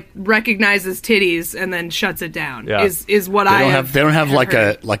that like recognizes titties and then shuts it down. Yeah. Is what They don't have like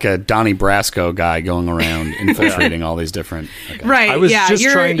a Donnie Brasco guy going around infiltrating all these different. Okay. Right. I was just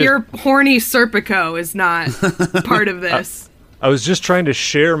trying to... Your horny Serpico is not part of this. I was just trying to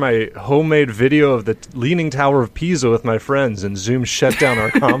share my homemade video of the Leaning Tower of Pisa with my friends, and Zoom shut down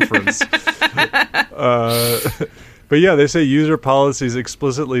our conference. But yeah, they say user policies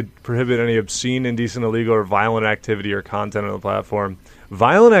explicitly prohibit any obscene, indecent, illegal, or violent activity or content on the platform.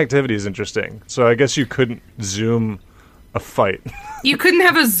 Violent activity is interesting. So I guess you couldn't Zoom a fight. You couldn't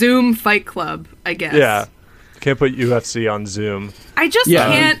have a Zoom fight club, I guess. Yeah. Can't put UFC on Zoom. I just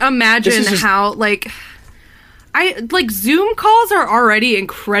can't imagine how, Zoom calls are already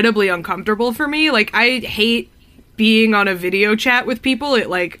incredibly uncomfortable for me. Like, I hate being on a video chat with people.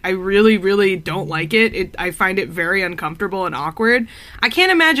 I really, really don't like it. I find it very uncomfortable and awkward. I can't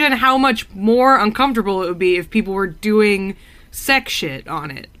imagine how much more uncomfortable it would be if people were doing sex shit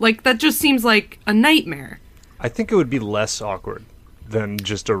on it. Like, that just seems like a nightmare. I think it would be less awkward than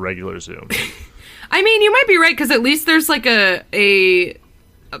just a regular Zoom. I mean, you might be right, because at least there's like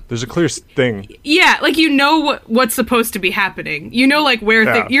there's a clear thing. Yeah, like what's supposed to be happening.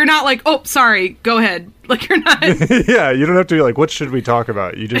 Where you're not like, oh, sorry, go ahead. Like, you're not. Yeah, you don't have to be like, what should we talk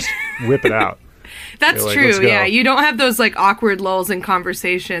about? You just whip it out. That's true. Yeah, you don't have those like awkward lulls in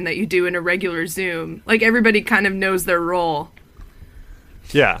conversation that you do in a regular Zoom. Like, everybody kind of knows their role.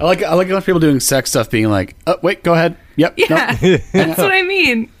 Yeah, I like a lot of people doing sex stuff, being like, "Oh, wait, go ahead." Yep. Yeah, nope. That's what I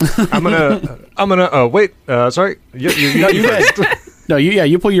mean. I'm gonna. Wait. Sorry. You first. No,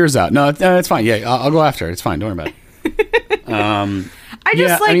 you pull yours out. No, it's fine. Yeah, I'll go after it. It's fine. Don't worry about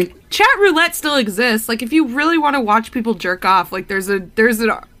it. Chat roulette still exists. Like, if you really want to watch people jerk off, like, there's a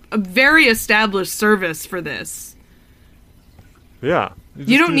very established service for this. Yeah.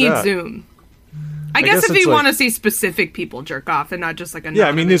 You don't need Zoom. I guess if you want to see specific people jerk off and not just like anonymous Yeah,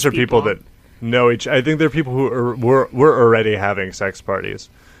 I mean, these are people that know each... I think they're people who were already having sex parties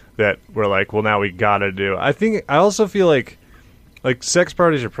that were like, well, now we gotta do... I also feel like sex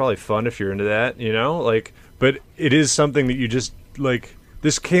parties are probably fun if you're into that, but it is something that you just, like,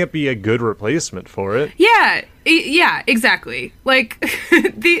 this can't be a good replacement for it. Yeah, exactly. Like,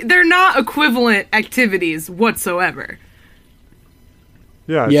 they're not equivalent activities whatsoever.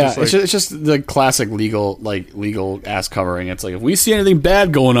 Yeah, it's just the classic legal ass covering. It's like, if we see anything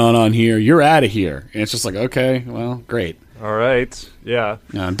bad going on here, you're out of here. And it's just like, okay, well, great. All right, yeah.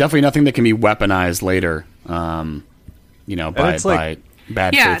 Definitely nothing that can be weaponized later. By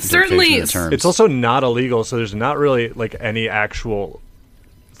bad faith certainly. Of the terms. It's also not illegal, so there's not really like any actual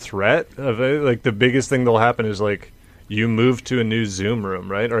threat of it. Like, the biggest thing that'll happen is like you move to a new Zoom room,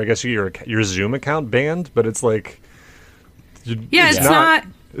 right? Or I guess your Zoom account banned, but it's like it's not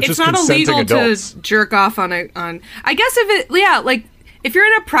illegal adults. To jerk off on. I guess if you're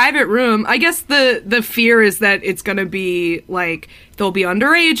in a private room, I guess the fear is that it's going to be like there'll be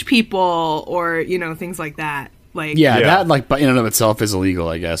underage people or things like that. Like, that like in and of itself is illegal,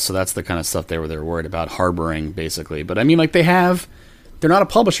 I guess. So that's the kind of stuff they were worried about harboring, basically. But I mean, like, they're not a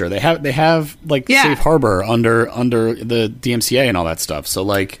publisher. They have like safe harbor under the DMCA and all that stuff. So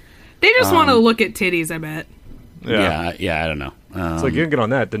like, they just want to look at titties, I bet. Yeah, I don't know. It's like, you can get on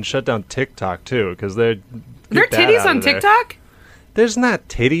that, then shut down TikTok too, because there are titties on TikTok. There's not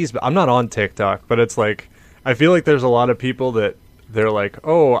titties, but I'm not on TikTok. But it's like, I feel like there's a lot of people that they're like,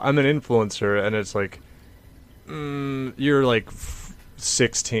 oh, I'm an influencer, and it's like, you're like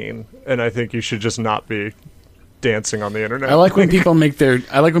 16, and I think you should just not be dancing on the internet. I like when people make their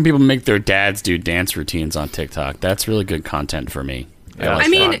dads do dance routines on TikTok. That's really good content for me. Yeah, I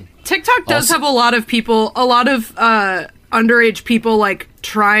mean, fun. TikTok does have a lot of underage people like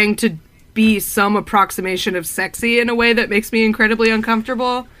trying to be some approximation of sexy in a way that makes me incredibly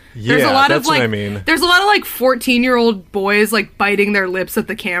uncomfortable. There's a lot that's of like, what I mean. There's a lot of like 14-year-old boys like biting their lips at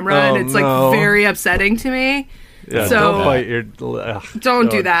the camera, and it's like very upsetting to me. Yeah, so don't bite your.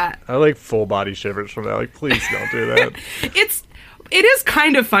 Don't do that. I like full body shivers from that. Like, please don't do that. It is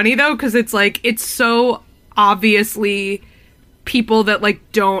kind of funny though, because it's like it's so obviously people that like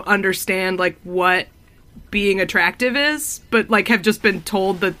don't understand like what being attractive is, but like have just been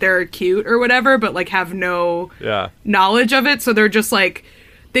told that they're cute or whatever, but like have no knowledge of it. So they're just like,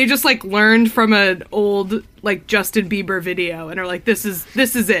 they just like learned from an old like Justin Bieber video and are like, this is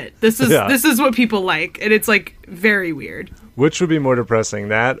it. This is what people like. And it's like very weird. Which would be more depressing,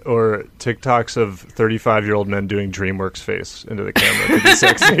 that or TikToks of 35-year-old men doing DreamWorks face into the camera to be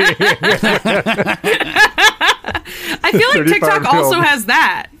sexy? I feel like TikTok also has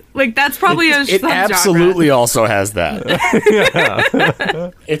that. Like, that's probably it absolutely also has that.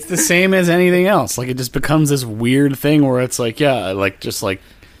 It's the same as anything else. Like, it just becomes this weird thing where it's like, just like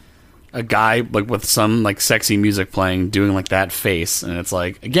a guy like with some like sexy music playing doing like that face, and it's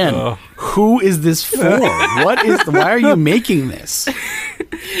like, again, who is this for? Why are you making this?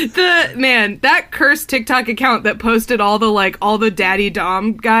 That cursed TikTok account that posted all the daddy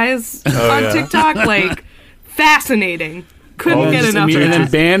dom guys on TikTok, like, fascinating. Couldn't get enough of that. And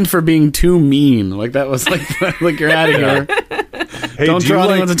then banned for being too mean. Like, that was like, like, you're out of here. Hey, Don't draw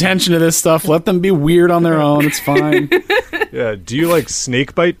anyone's attention to this stuff. Let them be weird on their own. It's fine. Yeah. Do you like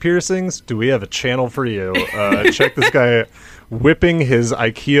snake bite piercings? Do we have a channel for you? Check this guy whipping his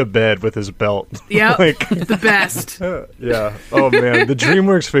IKEA bed with his belt. Yeah, like, the best. Yeah. Oh man, the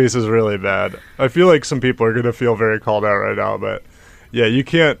DreamWorks face is really bad. I feel like some people are gonna feel very called out right now, but yeah, you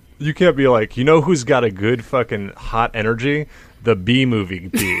can't be like, you know who's got a good fucking hot energy? The B movie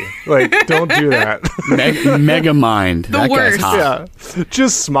B. Like, don't do that. Megamind. The that worst. Guy's hot. Yeah.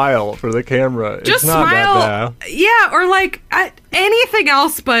 Just smile for the camera. Just it's not smile. that bad. Yeah, or like anything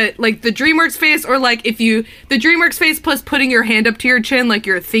else but like the DreamWorks face, or like the DreamWorks face plus putting your hand up to your chin like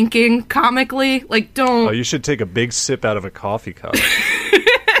you're thinking comically. Like, don't. Oh, you should take a big sip out of a coffee cup.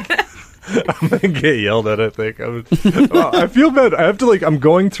 I'm gonna get yelled at, I think. I feel bad. I have to I'm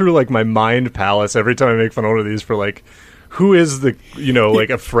going through like my mind palace every time I make fun of one of these for like, who is the, like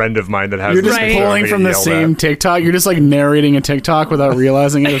a friend of mine that has You're this just thing pulling from the same TikTok. You're just like narrating a TikTok without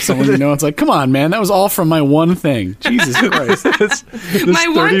realizing it. If someone you know, it's like, come on, man, that was all from my one thing. Jesus Christ. My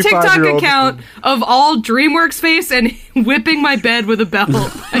one TikTok account of all DreamWorks face and whipping my bed with a belt.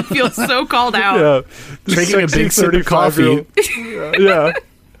 I feel so called out. Yeah. Taking a big sip of coffee. Yeah.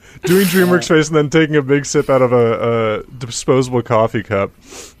 Doing DreamWorks face and then taking a big sip out of a disposable coffee cup.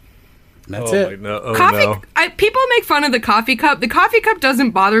 That's it. No. People make fun of the coffee cup. The coffee cup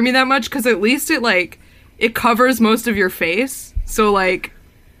doesn't bother me that much because at least it covers most of your face. So like,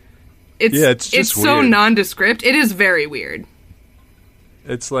 it's just so weird. nondescript. It is very weird.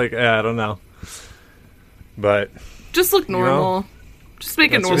 It's like, I don't know, but just look normal. Just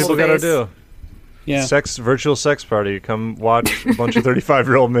make a normal face. That's what people gotta do. Yeah. Virtual sex party. Come watch a bunch of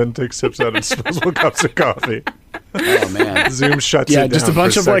 35-year-old men take sips out of disposable cups of coffee. Oh man. Zoom shuts it down. Yeah, just a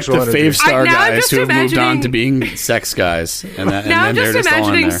bunch of like the Fave Star guys who have moved on to being sex guys, I'm just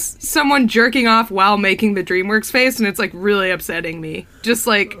imagining someone jerking off while making the DreamWorks face, and it's like really upsetting me. Just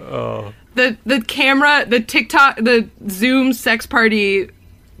like the camera, the TikTok, the Zoom sex party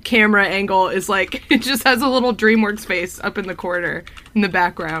camera angle is like, it just has a little DreamWorks face up in the corner in the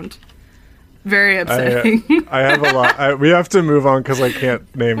background. Very upsetting. I have a lot. We have to move on because I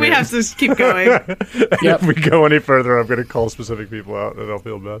can't name it. We have to keep going. If we go any further, I'm going to call specific people out, and I'll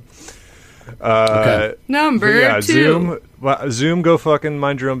feel bad. Okay. Number 2. Zoom, go fucking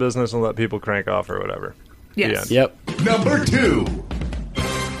mind your own business and let people crank off or whatever. Yes. Yep. Number 2.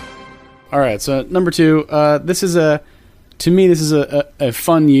 All right. So number 2. This is a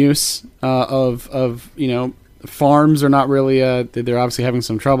fun use of farms are not really they're obviously having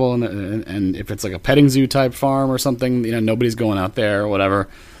some trouble, and if it's like a petting zoo type farm or something, nobody's going out there or whatever.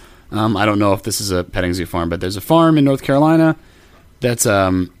 I don't know if this is a petting zoo farm, but there's a farm in North Carolina that's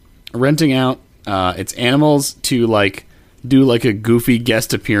renting out its animals to like do like a goofy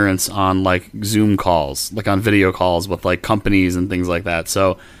guest appearance on like Zoom calls, like on video calls with like companies and things like that.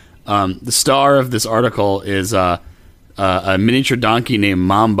 So the star of this article is a miniature donkey named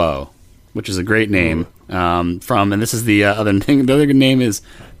Mambo, which is a great name. And this is the other thing. The other name is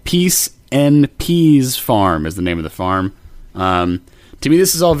Peace and Peas Farm is the name of the farm. to me,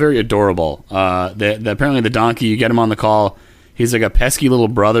 this is all very adorable. Apparently the donkey, you get him on the call, he's like a pesky little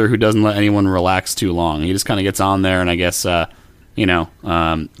brother who doesn't let anyone relax too long. He just kind of gets on there and I guess,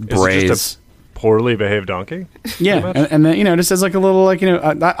 brays. Just a poorly behaved donkey? Yeah, and then, just as like a little, like,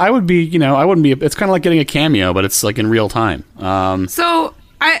 I would be, I wouldn't be, it's kind of like getting a cameo, but it's like in real time. So,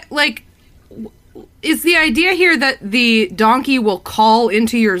 is the idea here that the donkey will call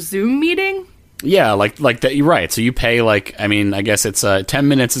into your Zoom meeting? Yeah, like that. You're right. So you pay I guess it's 10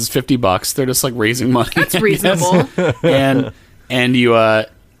 minutes is $50. They're just like raising money. That's reasonable. and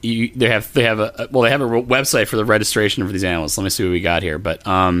they have a website for the registration for these animals. Let me see what we got here. But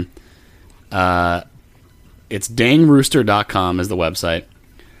it's dangrooster.com is the website.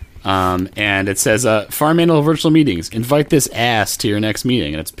 And it says farm animal virtual meetings. Invite this ass to your next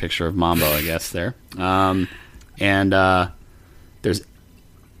meeting. And it's a picture of Mambo, I guess there. And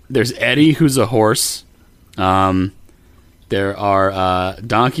there's Eddie, who's a horse. There are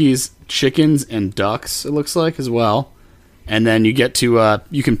donkeys, chickens, and ducks, it looks like, as well. And then you get to,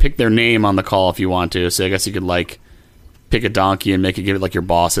 you can pick their name on the call if you want to. So I guess you could, pick a donkey and give it, your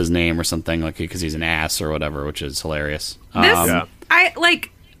boss's name or something, because he's an ass or whatever, which is hilarious. I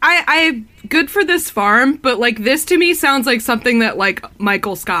good for this farm, but, this to me sounds like something that,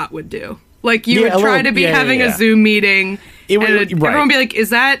 Michael Scott would do. You would try to be having a Zoom meeting, everyone would be like, is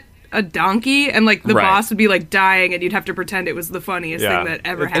that a donkey? And, the boss would be, dying, and you'd have to pretend it was the funniest thing that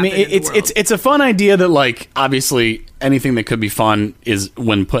ever happened in the world. It's a fun idea that, obviously, anything that could be fun is,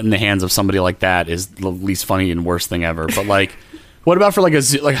 when put in the hands of somebody like that, is the least funny and worst thing ever. But, what about for,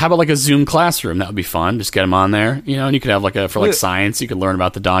 how about, a Zoom classroom? That would be fun. Just get them on there, and you could have, for science, you could learn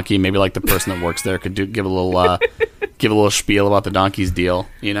about the donkey. Maybe, the person that works there could give a little... give a little spiel about the donkey's deal,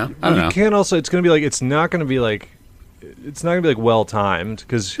 I don't know. You can also, it's going to be it's not going to be well timed,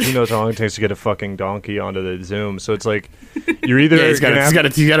 because who knows how long it takes to get a fucking donkey onto the Zoom. So it's you're either he's got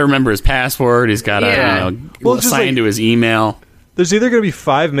to remember his password. He's got to sign into his email. There's either going to be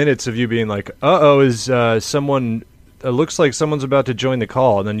 5 minutes of you being is someone? It looks like someone's about to join the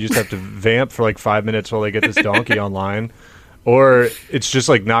call, and then you just have to vamp for 5 minutes while they get this donkey online, or it's just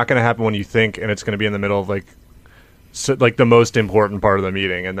not going to happen when you think, and it's going to be in the middle of the most important part of the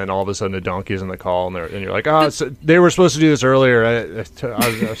meeting, and then all of a sudden the donkey's in the call, and you're like, so they were supposed to do this earlier.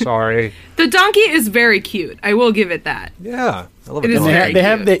 I'm sorry. The donkey is very cute. I will give it that. Yeah, I love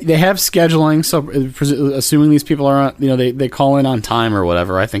it. They have scheduling. So assuming these people are on, they call in on time or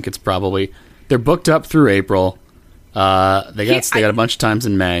whatever. I think it's probably they're booked up through April. They got a bunch of times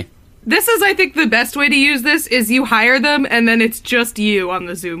in May. This is, I think, the best way to use this is you hire them, and then it's just you on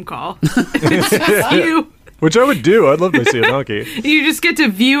the Zoom call. It's just you. Which I would do. I'd love to see a donkey. You just get to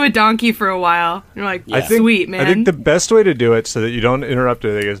view a donkey for a while. You're like, sweet, man. I think the best way to do it so that you don't interrupt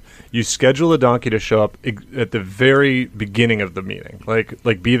anything is you schedule a donkey to show up at the very beginning of the meeting.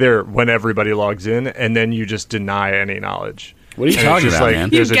 Be there when everybody logs in, and then you just deny any knowledge. What are you talking about,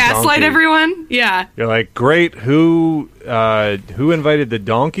 man? You gaslight everyone? Yeah. You're like, great, who invited the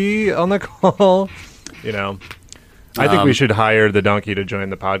donkey on the call? I think we should hire the donkey to join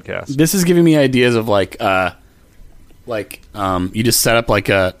the podcast. This is giving me ideas of you just set up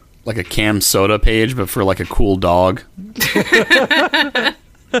a Cam Soda page, but for a cool dog.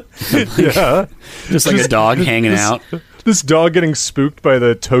 Yeah, just a dog hanging out. This dog getting spooked by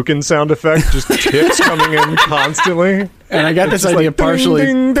the token sound effect, just tips coming in constantly. And I got this idea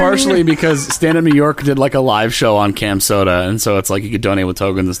partially because Stand Up New York did a live show on Cam Soda, and so it's you could donate with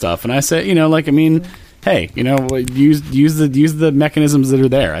tokens and stuff. And I said, hey, use the mechanisms that are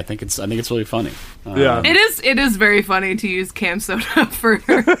there. I think it's really funny. Yeah, it is very funny to use Cam Soda for.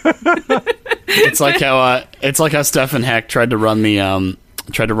 It's like how Stefan Heck tried to run it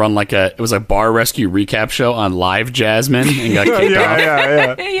was a bar rescue recap show on Live Jasmine and got kicked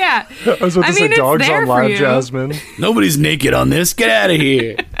off. Yeah. I was about to say dogs on Live Jasmine. Nobody's naked on this. Get out of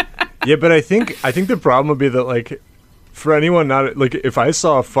here. Yeah, but I think the problem would be that for anyone not if I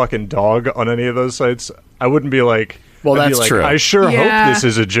saw a fucking dog on any of those sites, I wouldn't be well, that's true. I sure hope this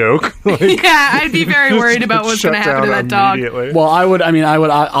is a joke. I'd be very worried about what's going to happen to that dog. Well, I would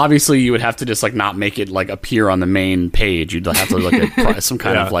obviously you would have to just not make it appear on the main page. You'd have to look at some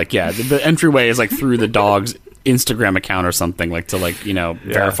kind of the entryway is through the dog's Instagram account or something to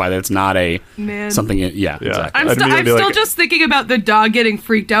verify that it's not a something. Yeah, exactly. I'm still just thinking about the dog getting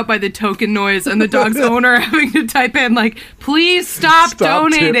freaked out by the token noise and the dog's owner having to type in please stop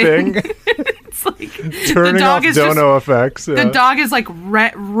donating. It's turning the dog off is dono effects. Yeah. The dog is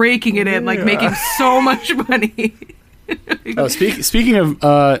raking it in, making so much money. Speaking of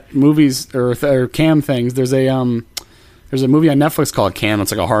movies or Cam things, there's a movie on Netflix called Cam.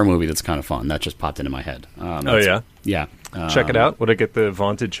 It's a horror movie that's kind of fun. That just popped into my head. Yeah? Yeah. Check it out. Would I get the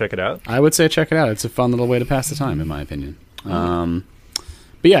vaunted check it out? I would say check it out. It's a fun little way to pass the time, in my opinion.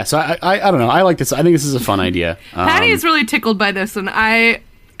 But yeah, so I don't know. I like this. I think this is a fun idea. Patty is really tickled by this, and I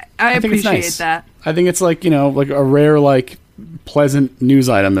appreciate that. I think it's like, like a rare, like, pleasant news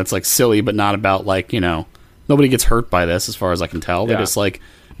item that's like silly, but not about like, nobody gets hurt by this as far as I can tell. They just like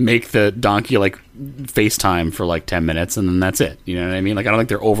make the donkey like FaceTime for like 10 minutes and then that's it. You know what I mean? Like, I don't think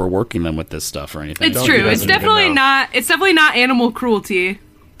they're overworking them with this stuff or anything. It's true. It's definitely not animal cruelty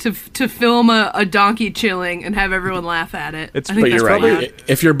to film a donkey chilling and have everyone laugh at it. But you're right.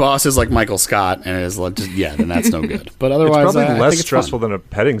 If your boss is like Michael Scott and is like, then that's no good. But otherwise, it's probably less stressful than a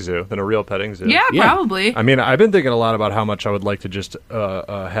petting zoo, than a real petting zoo. Yeah, probably. I mean, I've been thinking a lot about how much I would like to just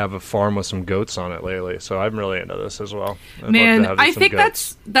have a farm with some goats on it lately. So I'm really into this as well. Man, I think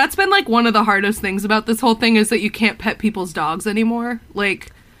that's been like one of the hardest things about this whole thing is that you can't pet people's dogs anymore.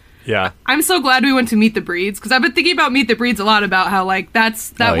 Like. Yeah, I'm so glad we went to Meet the Breeds because I've been thinking about Meet the Breeds a lot about how like that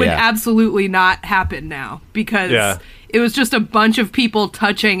would absolutely not happen now because it was just a bunch of people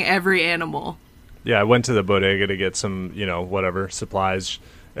touching every animal. Yeah, I went to the bodega to get some whatever supplies,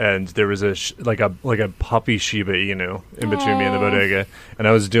 and there was a puppy Shiba Inu in between me and the bodega, and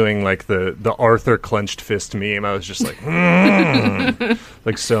I was doing like the Arthur clenched fist meme. I was just like,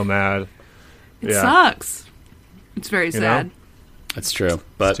 like so mad. It sucks. It's very sad. That's true,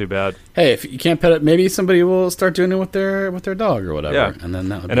 but it's too bad. Hey, if you can't pet it, maybe somebody will start doing it with their dog or whatever. Yeah, and then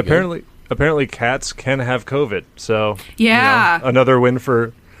that would and apparently cats can have COVID. So another win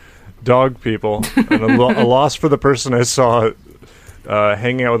for dog people and a loss for the person I saw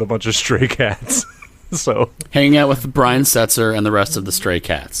hanging out with a bunch of stray cats. So hanging out with Brian Setzer and the rest of the stray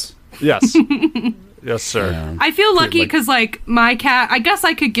cats. Yes. Yes, sir. I feel lucky because, like, my cat, I guess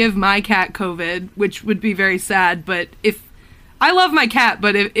I could give my cat COVID, which would be very sad, but I love my cat,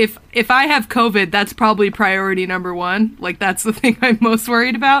 but if I have COVID, that's probably priority number one. Like, that's the thing I'm most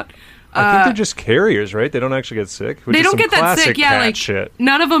worried about. I think they're just carriers, right? They don't actually get sick. They don't get that sick. Yeah, like shit.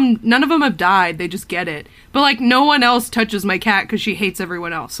 None of them have died. They just get it. But like, no one else touches my cat because she hates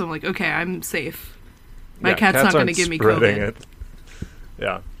everyone else. So I'm like, okay, I'm safe. My cat's not going to give me COVID. It.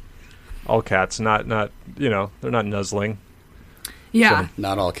 Yeah, all cats, not they're not nuzzling. Yeah, so,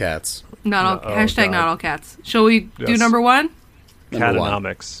 not all cats. Not all. Hashtag not all cats. Shall we do number one?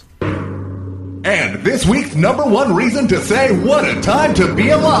 Catonomics. And this week's number one reason to say what a time to be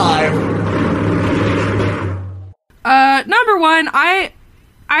alive. Number one, I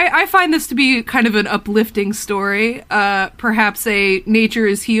find this to be kind of an uplifting story. Perhaps a nature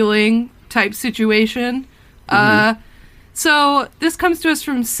is healing type situation. So this comes to us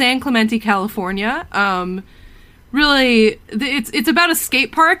from San Clemente, California. Really, it's about a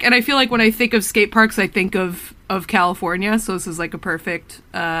skate park, and I feel like when I think of skate parks, I think of California, so this is like a perfect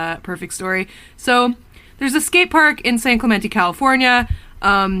story. So there's a skate park in San Clemente, California.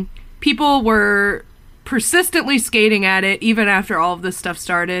 People were persistently skating at it even after all of this stuff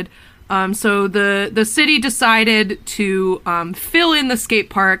started. So the city decided to fill in the skate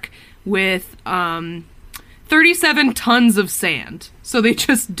park with 37 tons of sand. So they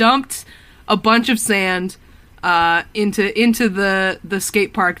just dumped a bunch of sand into the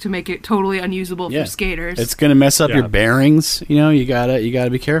skate park to make it totally unusable for skaters. It's gonna mess up your bearings. You gotta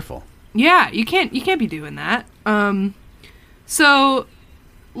be careful. Yeah, you can't be doing that. So,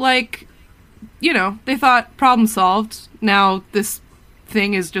 like, they thought problem solved. Now this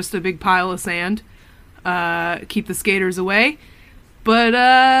thing is just a big pile of sand. Keep the skaters away.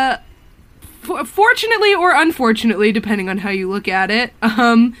 But fortunately or unfortunately, depending on how you look at it,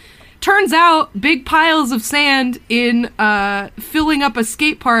 turns out big piles of sand in filling up a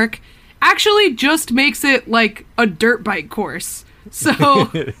skate park actually just makes it like a dirt bike course. So,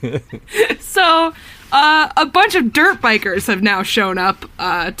 a bunch of dirt bikers have now shown up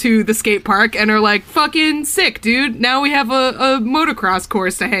to the skate park and are like, fucking sick, dude. Now we have a motocross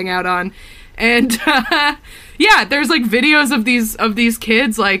course to hang out on. And there's like videos of these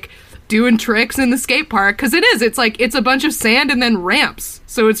kids like doing tricks in the skate park, because it's a bunch of sand and then ramps,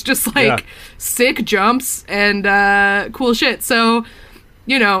 so it's just like sick jumps and cool shit. So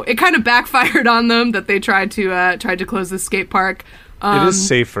it kind of backfired on them that they tried to close the skate park. It is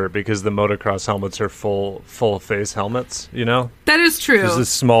safer because the motocross helmets are full face helmets. That is true. This is a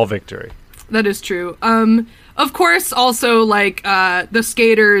small victory. That is true. Of course, also, like, the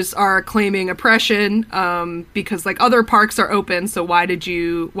skaters are claiming oppression, because, like, other parks are open, so why did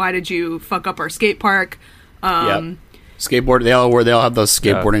you fuck up our skate park? Skateboard, they all have those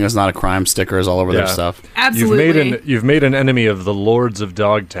skateboarding is not a crime stickers all over their stuff. Absolutely. You've made an enemy of the lords of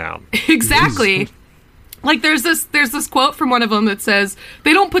Dogtown. Exactly. Like, there's this quote from one of them that says,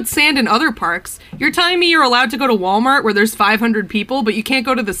 they don't put sand in other parks. You're telling me you're allowed to go to Walmart where there's 500 people, but you can't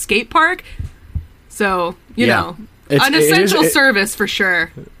go to the skate park? So, you know, an essential service for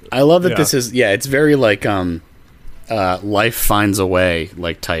sure. I love that this is, it's very like, life finds a way,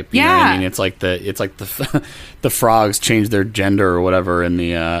 like, type. You know what I mean? It's like the frogs change their gender or whatever in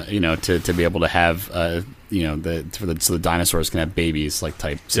the, to be able to have, so the dinosaurs can have babies, like,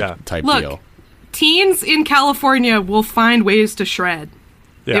 type deal. Teens in California will find ways to shred.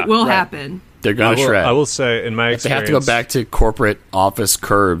 Yeah, it will happen. They're going to shred. I will say, in my experience... If they have to go back to corporate office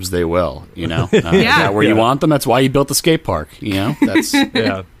curbs, they will, Is that where you want them? That's why you built the skate park, That's...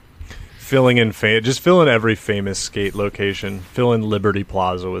 Yeah. Filling in... Just fill in every famous skate location. Fill in Liberty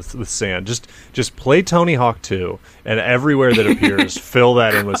Plaza with sand. Just play Tony Hawk 2, and everywhere that appears, fill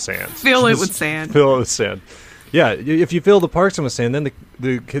that in with sand. Fill it with sand. Fill it with sand. Yeah, if you fill the parks in with sand, then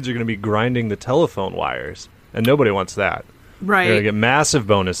the kids are going to be grinding the telephone wires, and nobody wants that. Right. They're going to get massive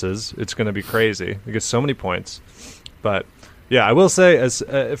bonuses. It's going to be crazy. They get so many points. But, yeah, I will say, as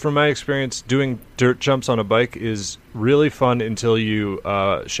from my experience, doing dirt jumps on a bike is really fun until you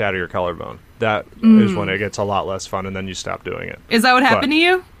shatter your collarbone. That is when it gets a lot less fun, and then you stop doing it. Is that what happened to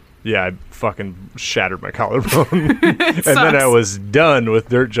you? Yeah, I fucking shattered my collarbone. And then I was done with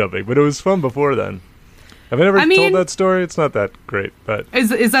dirt jumping. But it was fun before then. Have I ever told that story? It's not that great, but...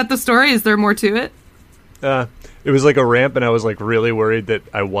 Is that the story? Is there more to it? It was like a ramp, and I was like really worried that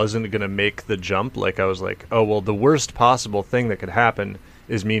I wasn't going to make the jump. Like, I was like, oh, well, the worst possible thing that could happen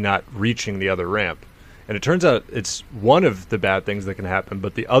is me not reaching the other ramp. And it turns out it's one of the bad things that can happen,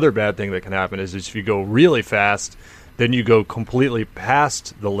 but the other bad thing that can happen is if you go really fast, then you go completely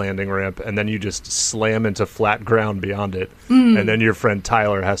past the landing ramp, and then you just slam into flat ground beyond it. And then your friend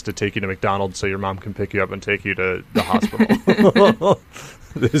Tyler has to take you to McDonald's so your mom can pick you up and take you to the hospital.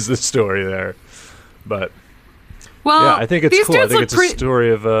 This is the story there. But, well, I think it's cool. I think it's a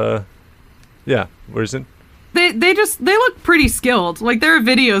story of, where is it? They look pretty skilled. Like, there are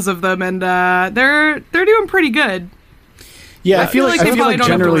videos of them, and they're doing pretty good. Yeah, I feel like they probably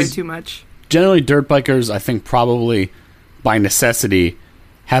don't have to worry too much. Generally, dirt bikers, I think, probably by necessity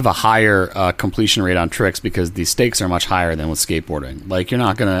have a higher completion rate on tricks because the stakes are much higher than with skateboarding. Like, you're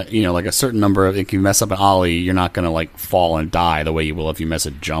not going to, like a certain number of, if you mess up an ollie, you're not going to, like, fall and die the way you will if you miss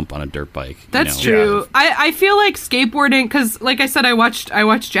a jump on a dirt bike. That's true. Yeah. I feel like skateboarding, because, like I said, I watched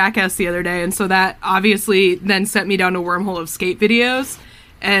Jackass the other day, and so that obviously then sent me down a wormhole of skate videos.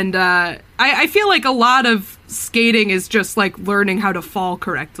 And I feel like a lot of skating is just, like, learning how to fall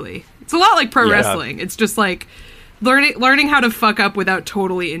correctly. It's a lot like pro wrestling. It's just like learning how to fuck up without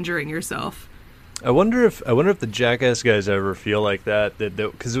totally injuring yourself. I wonder if the Jackass guys ever feel like that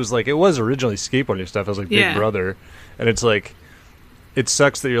because it was originally skateboarding stuff. I was like Big Brother, and it's like it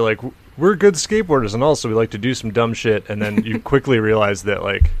sucks that you're like we're good skateboarders and also we like to do some dumb shit, and then you quickly realize that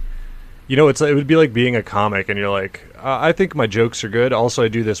like it would be like being a comic and you're like I think my jokes are good. Also, I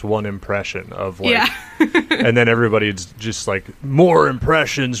do this one impression of like, and then everybody's just like more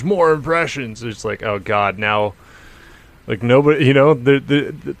impressions. It's like, oh god, now, like nobody,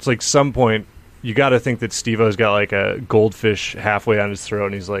 it's like some point you got to think that Steve-O's got like a goldfish halfway down his throat,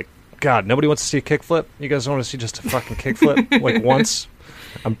 and he's like, God, nobody wants to see a kickflip. You guys don't want to see just a fucking kickflip like once.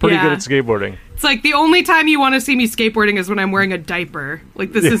 I'm pretty good at skateboarding. It's like the only time you want to see me skateboarding is when I'm wearing a diaper.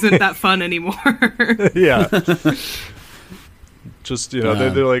 Like, this isn't that fun anymore. Yeah. Just,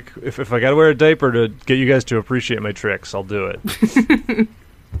 they're like, if I got to wear a diaper to get you guys to appreciate my tricks, I'll do it.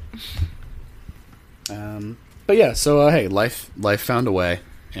 But yeah, so hey, life found a way.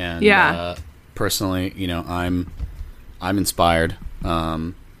 And personally, I'm inspired.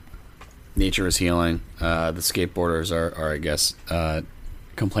 Nature is healing. The skateboarders are I guess,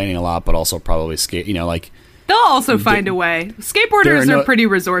 complaining a lot, but also probably they'll also find a way. Skateboarders are pretty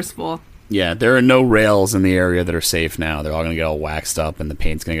resourceful. Yeah, there are no rails in the area that are safe now. They're all going to get all waxed up, and the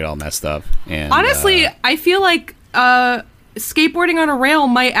paint's going to get all messed up. And honestly, I feel like skateboarding on a rail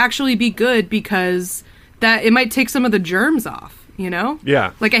might actually be good because that it might take some of the germs off.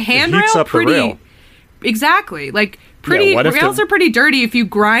 Yeah, like a handrail, pretty. Rail. Exactly, like rails are pretty dirty if you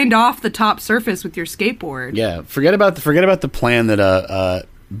grind off the top surface with your skateboard. Yeah, forget about the plan that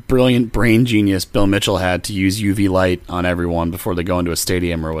brilliant brain genius Bill Mitchell had to use UV light on everyone before they go into a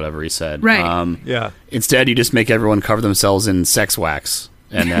stadium or whatever he said. Right. Instead, you just make everyone cover themselves in sex wax,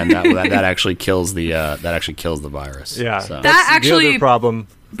 and then that actually kills the virus. Yeah. So. That actually the other problem.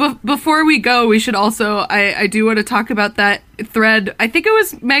 before we go, we should also, I do want to talk about that thread. I think it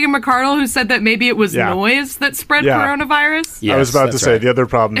was Megan McArdle who said that maybe it was noise that spread coronavirus. Yes, I was about to say, the other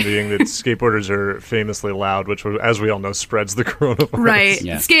problem being that skateboarders are famously loud, which, as we all know, spreads the coronavirus. Right.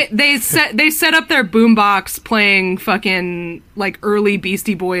 Yeah. They set up their boombox playing fucking, like, early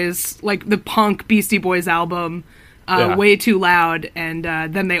Beastie Boys, like, the punk Beastie Boys album, way too loud, and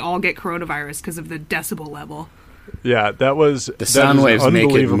then they all get coronavirus because of the decibel level. Yeah, that was the sound waves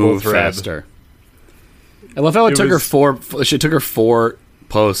make it move faster. I love how it took her four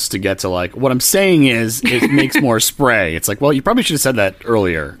posts to get to, like, what I'm saying is it makes more spray. It's like, well, you probably should have said that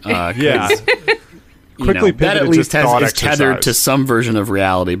earlier. Quickly that at least is tethered to some version of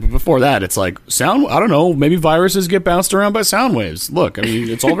reality. But before that, it's like sound. I don't know. Maybe viruses get bounced around by sound waves. Look, I mean,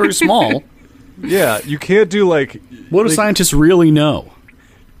 it's all very small. Yeah, you can't do like. What do scientists really know?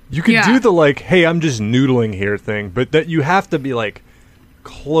 You can do the, like, hey, I'm just noodling here thing, but that you have to be, like,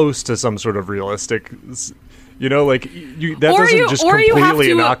 close to some sort of realistic, like, that doesn't just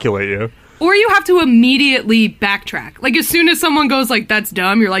completely inoculate you. Or you have to immediately backtrack. Like, as soon as someone goes, like, that's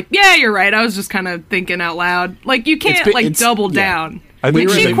dumb, you're like, yeah, you're right, I was just kind of thinking out loud. Like, you can't, double down. I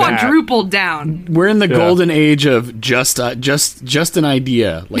think she quadrupled down. We're in the golden age of just an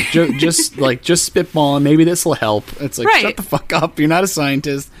idea, like just spitballing. Maybe this will help. It's like, shut the fuck up. You're not a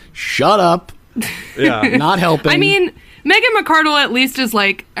scientist. Shut up. Yeah, not helping. I mean, Megan McArdle at least is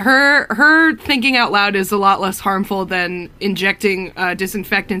like her thinking out loud is a lot less harmful than injecting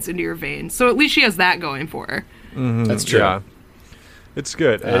disinfectants into your veins. So at least she has that going for her. Mm-hmm. That's true. Yeah. It's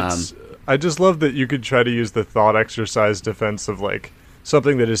good. I just love that you could try to use the thought exercise defense of, like,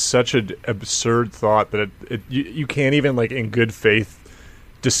 something that is such an absurd thought that you can't even, like, in good faith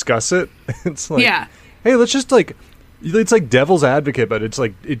discuss it. It's like, hey, let's just, like, it's like devil's advocate, but it's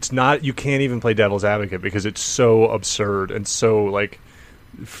like, it's not, you can't even play devil's advocate because it's so absurd and so, like,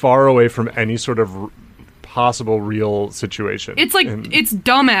 far away from any sort of possible real situation. It's like, it's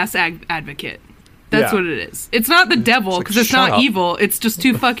dumbass advocate. That's what it is. It's not the devil because it's not evil. It's just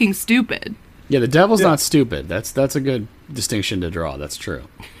too fucking stupid. Yeah, the devil's not stupid. That's a good distinction to draw. That's true.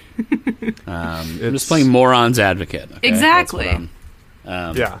 I'm just playing moron's advocate. Okay? Exactly.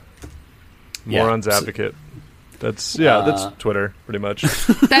 Moron's advocate. That's Twitter, pretty much.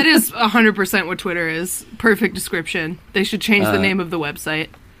 That is 100% what Twitter is. Perfect description. They should change the name of the website.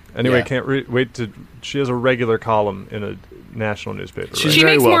 Anyway, can't wait to... She has a regular column in a national newspaper, right? She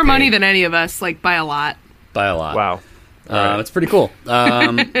makes more money than any of us, like, by a lot. By a lot. Wow. It's pretty cool.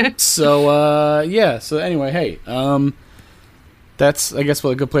 So anyway, hey, that's, I guess,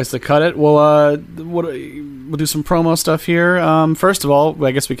 a good place to cut it. We'll do some promo stuff here. First of all,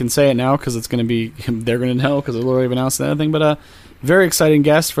 I guess we can say it now because it's going to be, they're going to know because they'll already announced anything, but very exciting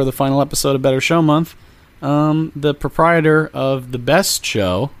guest for the final episode of Better Show Month. The proprietor of the best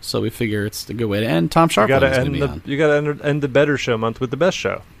show, so we figure it's a good way to end. Tom Sharpling is going to be on. You got to end the Better Show Month with the best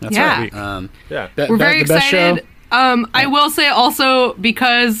show. That's right. We're very excited. I will say also,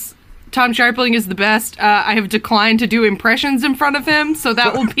 because Tom Sharpling is the best, I have declined to do impressions in front of him, so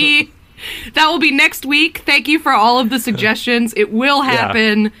that will be next week. Thank you for all of the suggestions. It will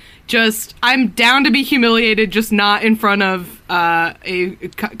happen. Just, I'm down to be humiliated, just not in front of a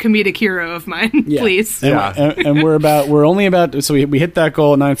comedic hero of mine, please. And we're only about, so we hit that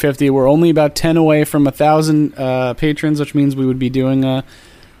goal at 950. We're only about 10 away from 1,000 patrons, which means we would be doing we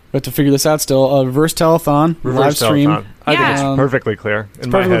have to figure this out still. A reverse telethon, live stream. I think it's perfectly clear. It's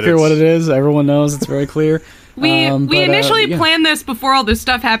perfectly clear what it is. Everyone knows it's very clear. We initially planned this before all this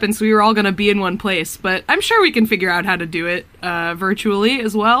stuff happened, so we were all going to be in one place. But I'm sure we can figure out how to do it virtually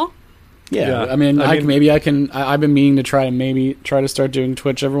as well. Yeah, I mean, I've been meaning to try to start doing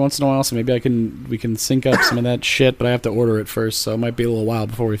Twitch every once in a while, so maybe we can sync up some of that shit, but I have to order it first, so it might be a little while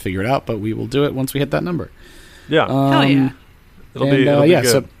before we figure it out, but we will do it once we hit that number. Yeah. Hell yeah. It'll be good.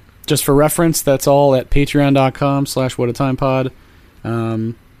 So just for reference, that's all at patreon.com/whatatimepod.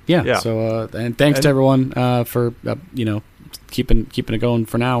 So and thanks to everyone for keeping it going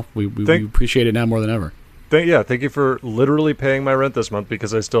for now. We appreciate it now more than ever. Thank you for literally paying my rent this month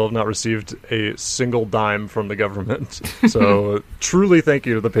because I still have not received a single dime from the government. So truly thank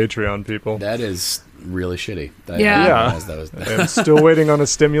you to the Patreon people. That is really shitty. I'm still waiting on a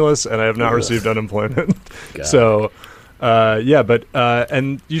stimulus and I have not received unemployment. So,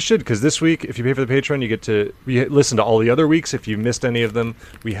 and you should, because this week, if you pay for the Patreon, you get to listen to all the other weeks. If you missed any of them,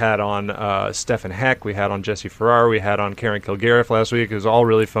 we had on Stefan Heck, we had on Jesse Farrar, we had on Karen Kilgariff last week. It was all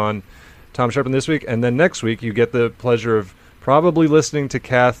really fun. Tom Sharpling this week, and then next week you get the pleasure of probably listening to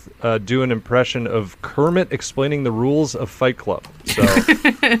Kath do an impression of Kermit explaining the rules of Fight Club. So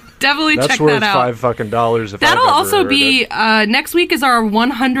definitely that's check worth that out. $5 if that'll I've ever also heard be it. Next week is our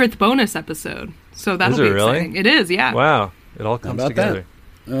 100th bonus episode. So that'll be exciting. It is, yeah. Wow, it all comes together.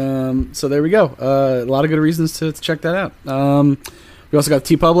 So there we go. A lot of good reasons to check that out. We also got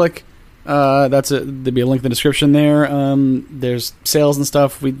TeePublic. There'll be a link in the description there. There's sales and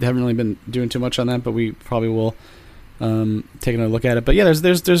stuff. We haven't really been doing too much on that, but we probably will take another look at it. But yeah,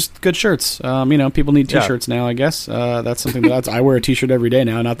 there's good shirts. People need T-shirts now, I guess. That's something I wear a T-shirt every day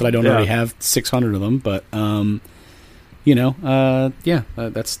now. Not that I don't already have 600 of them, but that's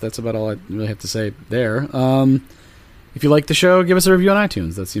about all I really have to say there. If you like the show, give us a review on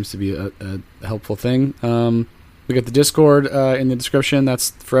iTunes. That seems to be a helpful thing. We got the Discord in the description. That's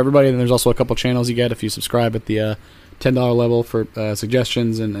for everybody. And there's also a couple channels you get if you subscribe at the $10 level for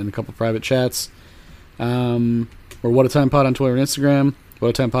suggestions and a couple private chats. We're What a Time Pod on Twitter and Instagram.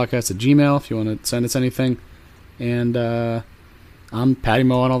 whatatimepodcast@gmail.com if you want to send us anything. And I'm Patty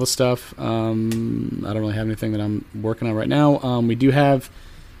Mo on all this stuff. I don't really have anything that I'm working on right now. We do have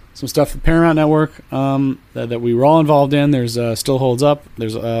some stuff for Paramount Network that we were all involved in. There's Still Holds Up.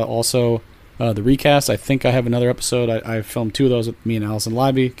 There's also the recast. I think I have another episode. I filmed 2 of those with me and Allison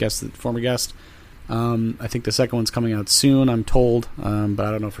Libby, former guest. I think the second one's coming out soon, I'm told, but I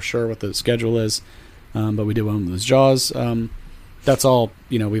don't know for sure what the schedule is. But we did one with Jaws. That's all.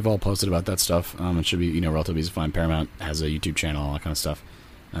 We've all posted about that stuff. It should be relatively easy to find. Paramount has a YouTube channel, all that kind of stuff.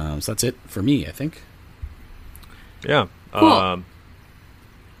 So that's it for me, I think. Yeah. Cool.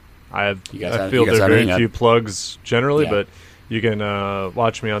 I feel there are very few plugs generally, but you can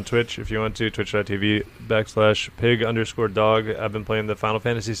watch me on Twitch if you want to, twitch.tv/pig_dog. I've been playing the Final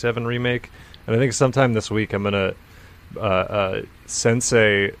Fantasy VII Remake, and I think sometime this week I'm going to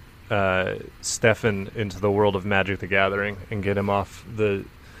sensei Stefan into the world of Magic the Gathering and get him off the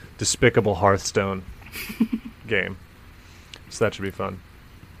despicable Hearthstone game. So that should be fun.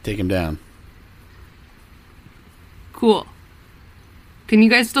 Take him down. Cool. Can you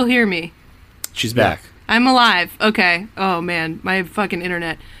guys still hear me? She's back. I'm alive. Okay. Oh, man. My fucking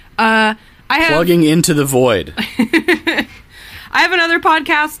internet. I have plugging into the void. I have another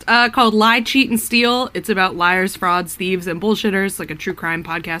podcast called Lie, Cheat, and Steal. It's about liars, frauds, thieves, and bullshitters, like a true crime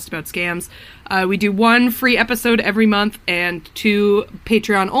podcast about scams. We do 1 free episode every month and 2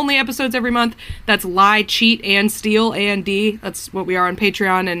 Patreon-only episodes every month. That's Lie, Cheat, and Steal, A&D. That's what we are on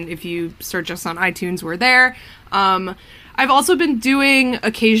Patreon, and if you search us on iTunes, we're there. I've also been doing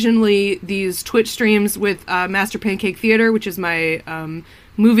occasionally these Twitch streams with Master Pancake Theater, which is my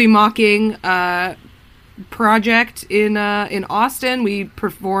movie mocking project in Austin. We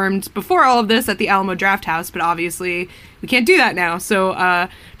performed before all of this at the Alamo Drafthouse, but obviously we can't do that now. So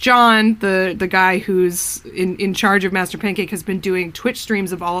John, the guy who's in charge of Master Pancake, has been doing Twitch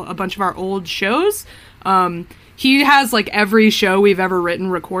streams of a bunch of our old shows. He has like every show we've ever written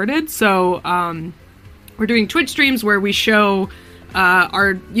recorded. So we're doing Twitch streams where we show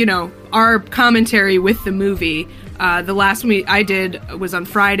our commentary with the movie. The last one I did was on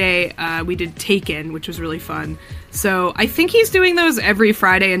Friday. We did Taken, which was really fun. So I think he's doing those every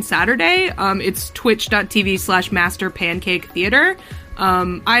Friday and Saturday. It's twitch.tv/masterpancaketheater.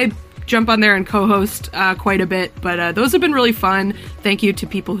 I jump on there and co-host quite a bit, but those have been really fun. Thank you to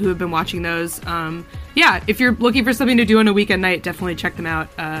people who have been watching those. If you're looking for something to do on a weekend night, definitely check them out.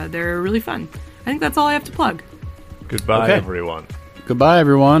 They're really fun. I think that's all I have to plug. Goodbye, everyone. Goodbye,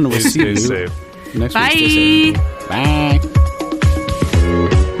 everyone. We'll see you safe. next Bye. week. Stay safe. Bye.